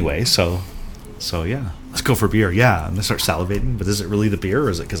to anyway. So yeah, let's go for beer. Yeah, and I start salivating. But is it really the beer, or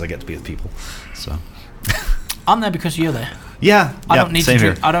is it because I get to be with people? So I'm there because you're there. Yeah, I don't need to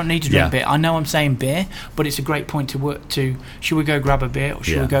drink. Here. I don't need to drink beer. I know I'm saying beer, but it's a great point to work to. Should we go grab a beer or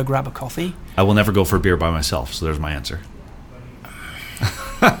should we go grab a coffee? I will never go for a beer by myself. So there's my answer.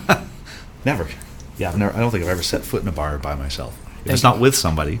 Never. Yeah, I don't think I've ever set foot in a bar by myself. If it's not with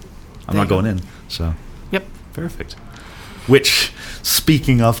somebody, I'm not going in. So, yep, perfect. Which,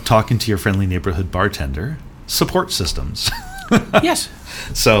 speaking of talking to your friendly neighborhood bartender, support systems. Yes.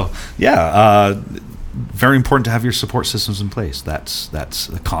 So, very important to have your support systems in place. That's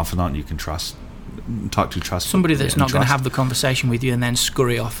a confidant you can trust, talk to, trust. Somebody that's not going to have the conversation with you and then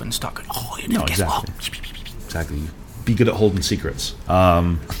scurry off and start going, oh, you know, guess what? Exactly. Be good at holding secrets.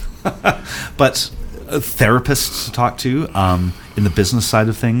 But therapists to talk to in the business side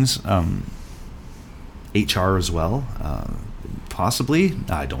of things, HR as well, possibly.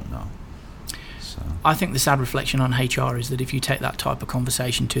 I don't know. So. I think the sad reflection on HR is that if you take that type of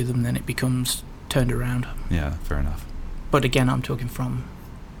conversation to them, then it becomes turned around. Yeah, fair enough. But again, I'm talking from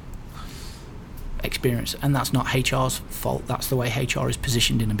experience, and that's not HR's fault. That's the way HR is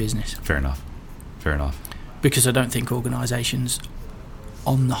positioned in a business. Fair enough. Because I don't think organisations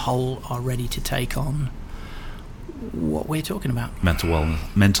on the whole are ready to take on what we're talking about. Mental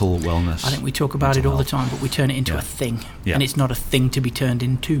wellness. I think we talk about it all the time, but we turn it into a thing, and it's not a thing to be turned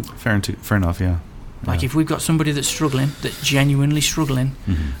into. Fair enough. Yeah. Like if we've got somebody that's struggling, that's genuinely struggling,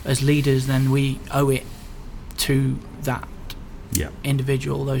 as leaders, then we owe it to that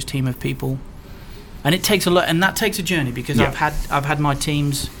individual, those team of people, and it takes a lot, and that takes a journey because I've had my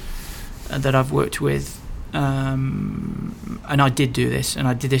teams that I've worked with. And I did do this, and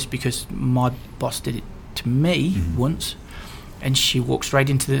I did this because my boss did it to me once, and she walked straight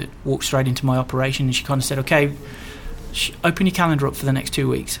into my operation, and she kind of said, "Okay, open your calendar up for the next 2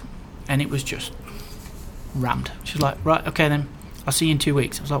 weeks," and it was just rammed. She's like, "Right, okay then, I'll see you in 2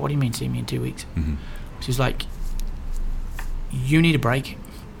 weeks." I was like, "What do you mean, see me in 2 weeks?" She's like, "You need a break.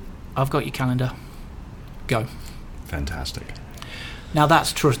 I've got your calendar. Go." Fantastic. Now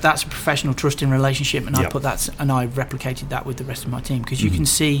that's trust. That's a professional trusting relationship, and I replicated that with the rest of my team because you can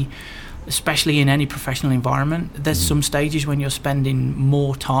see, especially in any professional environment, there's some stages when you're spending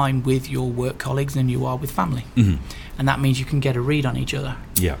more time with your work colleagues than you are with family, and that means you can get a read on each other.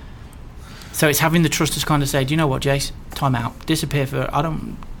 Yeah. So it's having the trust to kind of say, do you know what, Jace? Time out. Disappear for. I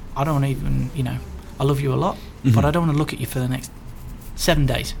don't even. You know, I love you a lot, but I don't want to look at you for the next 7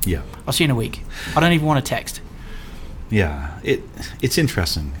 days. Yeah. I'll see you in a week. I don't even want to text. Yeah, it's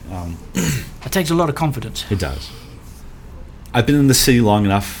interesting. It takes a lot of confidence. It does. I've been in the city long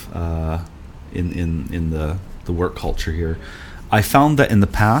enough, in the work culture here. I found that in the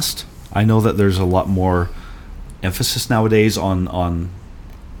past, I know that there's a lot more emphasis nowadays on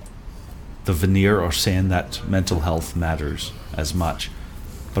the veneer or saying that mental health matters as much.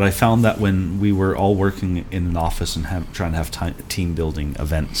 But I found that when we were all working in an office and trying to have team building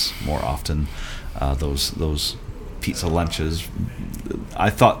events more often, those pizza lunches,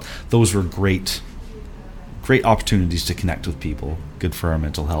 I thought those were great opportunities to connect with people, good for our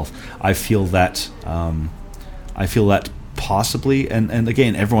mental health. I feel that possibly, and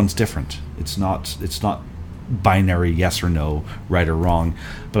again, everyone's different. It's not binary yes or no, right or wrong,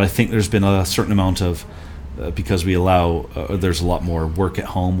 but I think there's been a certain amount of because we allow there's a lot more work at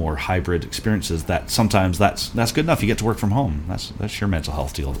home or hybrid experiences that sometimes that's good enough. You get to work from home. That's your mental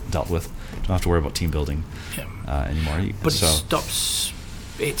health dealt with. You don't have to worry about team building anymore. But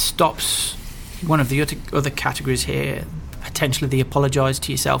it stops. One of the other categories here, potentially the apologise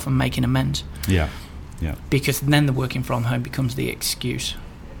to yourself and making amends. Yeah. Because then the working from home becomes the excuse.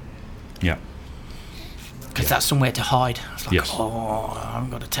 Yeah. Because that's somewhere to hide. It's like, I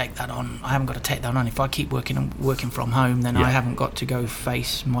haven't got to take that on. If I keep working from home, then I haven't got to go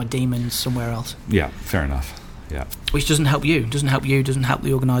face my demons somewhere else. Yeah, fair enough. Yeah. Which doesn't help you. Doesn't help you. Doesn't help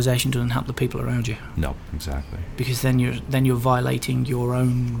the organisation. Doesn't help the people around you. No, exactly. Because then you're violating your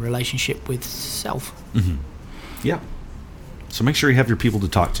own relationship with self. Mm-hmm. Yeah. So make sure you have your people to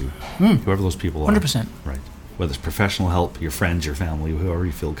talk to, whoever those people are. 100%. Right. Whether it's professional help, your friends, your family, whoever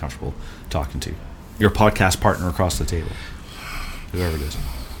you feel comfortable talking to. Your podcast partner across the table. Whoever it is.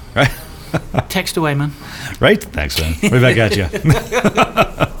 Right? Text away, man. Right? Thanks, man. Right back at you.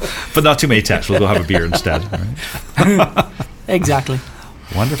 But not too many texts. We'll go have a beer instead. Right? Exactly.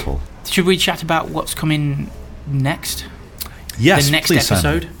 Wonderful. Should we chat about what's coming next? Yes, the next please,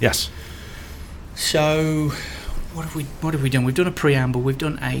 episode. Simon. Yes. So, what have we done? We've done a preamble. We've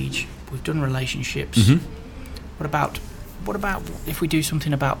done age. We've done relationships. Mm-hmm. What about if we do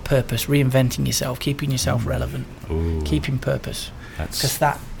something about purpose, reinventing yourself, keeping yourself relevant, keeping purpose? Because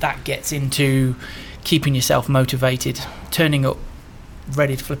that gets into keeping yourself motivated, turning up,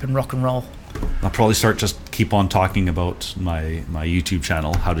 ready to flip and rock and roll. I'll probably just keep on talking about my YouTube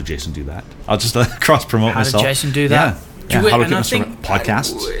channel. How did Jason do that? I'll just cross promote myself. How did Jason do that? Yeah. How to get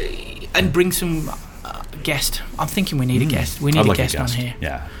podcasts and bring some guest. I'm thinking we need a guest. We need a guest on here.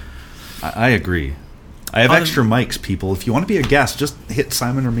 Yeah, I agree. I have extra mics, people. If you want to be a guest, just hit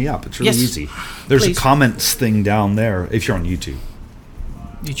Simon or me up. It's really easy. There's a comments thing down there if you're on YouTube.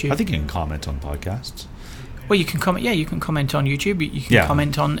 I think you can comment on podcasts. Well, you can comment. Yeah, you can comment on YouTube. You can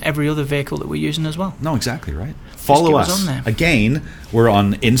comment on every other vehicle that we're using as well. No, exactly right. Follow us. On there. Again, we're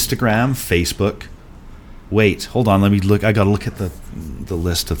on Instagram, Facebook. Wait, hold on. Let me look. I got to look at the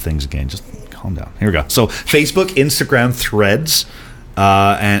list of things again. Just calm down. Here we go. So Facebook, Instagram, Threads,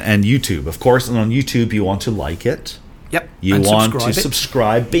 and YouTube. Of course, and on YouTube, you want to like it. Yep. You want to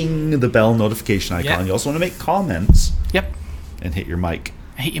subscribe. Bing the bell notification icon. Yep. You also want to make comments. Yep. And hit your mic.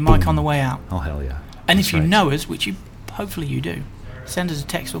 Hit your mic on the way out. Oh, hell yeah. And if you know us, which you hopefully you do, send us a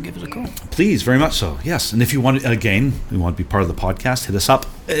text or give us a call. Please, very much so. Yes. And if you want, again, we want to be part of the podcast, hit us up,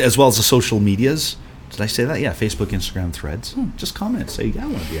 as well as the social medias. Did I say that? Yeah, Facebook, Instagram, Threads. Just comment. Say, I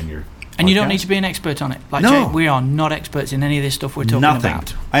want to be on your podcast. And you don't need to be an expert on it. Like no. Jay, we are not experts in any of this stuff we're talking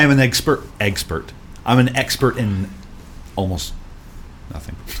about. I am an expert. I'm an expert in almost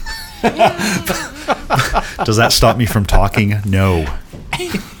nothing. Does that stop me from talking? No.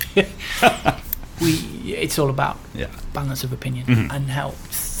 It's all about balance of opinion and help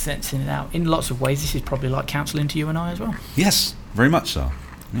sensing it out. In lots of ways, this is probably like counselling to you and I as well. Yes, very much so.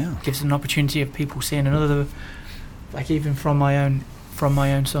 Yeah, gives an opportunity of people seeing another, like even from my own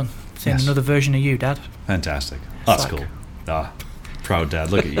son, seeing another version of you, Dad. Fantastic. That's cool. Proud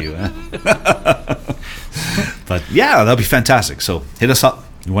dad. Look at you. But yeah, that'll be fantastic. So hit us up.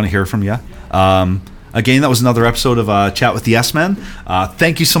 We want to hear from you. Again, that was another episode of Chat with the S-Men.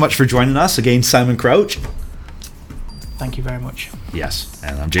 Thank you so much for joining us. Again, Simon Crouch. Thank you very much. Yes,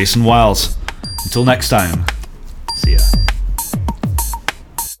 and I'm Jason Wiles. Until next time, see ya.